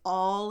with me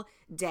all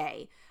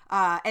day.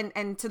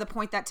 And to the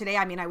point that today,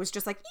 I mean, I was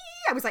just like,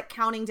 I was like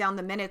counting down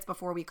the minutes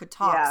before we could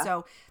talk. Yeah.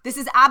 So this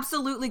is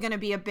absolutely going to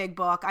be a big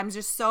book. I'm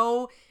just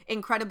so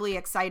incredibly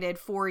excited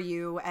for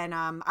you. And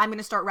I'm going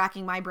to start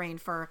racking my brain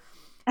for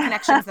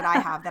connections that I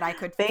have that I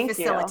could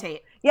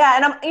facilitate. Yeah.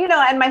 And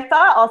and my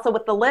thought also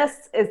with the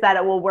list is that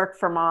it will work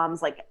for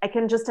moms. Like I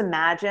can just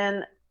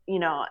imagine,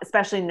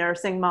 especially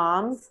nursing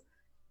moms,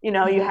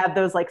 you have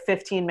those like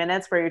 15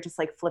 minutes where you're just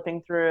like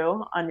flipping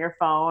through on your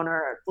phone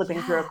or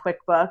flipping through a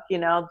quick book,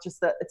 just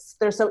that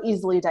they're so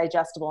easily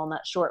digestible in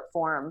that short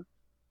form.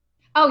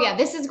 Oh yeah.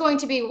 This is going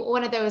to be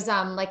one of those,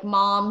 like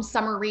mom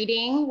summer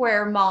reading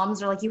where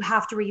moms are like, you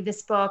have to read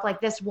this book.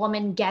 Like this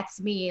woman gets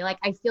me. Like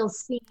I feel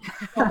seen.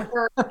 Like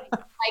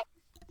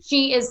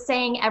she is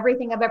saying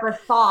everything I've ever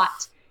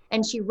thought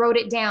and she wrote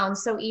it down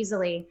so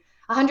easily.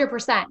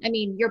 100%. I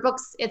mean, your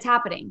book's, it's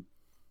happening.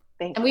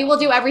 And we will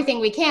do everything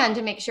we can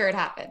to make sure it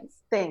happens.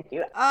 Thank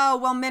you. Oh,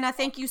 well, Minna,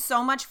 thank you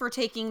so much for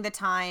taking the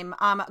time.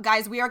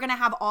 Guys, we are going to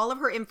have all of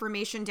her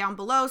information down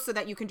below so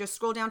that you can just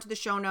scroll down to the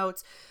show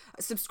notes,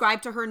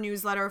 subscribe to her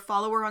newsletter,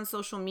 follow her on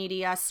social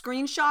media,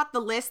 screenshot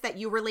the list that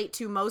you relate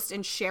to most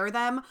and share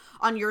them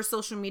on your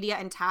social media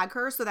and tag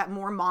her so that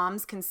more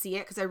moms can see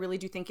it, because I really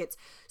do think it's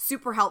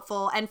super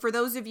helpful. And for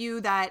those of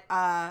you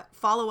that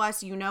follow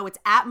us, it's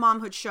at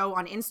Momhood Show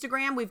on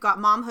Instagram. We've got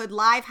Momhood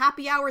Live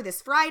Happy Hour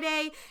this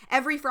Friday,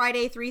 every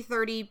Friday,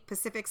 3:30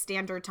 Pacific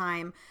Standard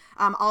Time.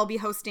 I'll be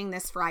hosting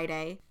this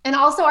Friday. And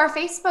also our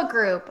Facebook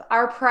group,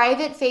 our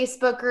private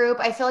Facebook group.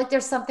 I feel like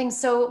there's something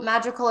so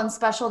magical and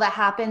special that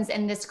happens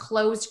in this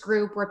closed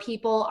group where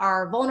people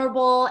are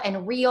vulnerable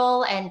and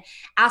real and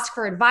ask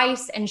for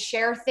advice and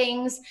share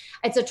things.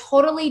 It's a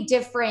totally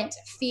different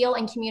feel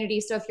and community.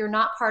 So if you're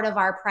not part of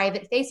our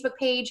private Facebook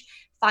page,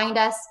 find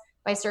us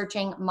by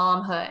searching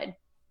Momhood.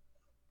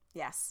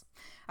 Yes.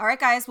 All right,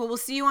 guys. Well, we'll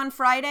see you on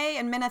Friday.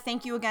 And Minna,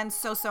 thank you again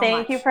so much.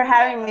 Thank you for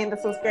having me.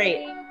 This was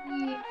great.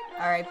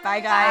 All right. Bye,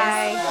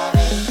 guys.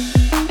 Bye.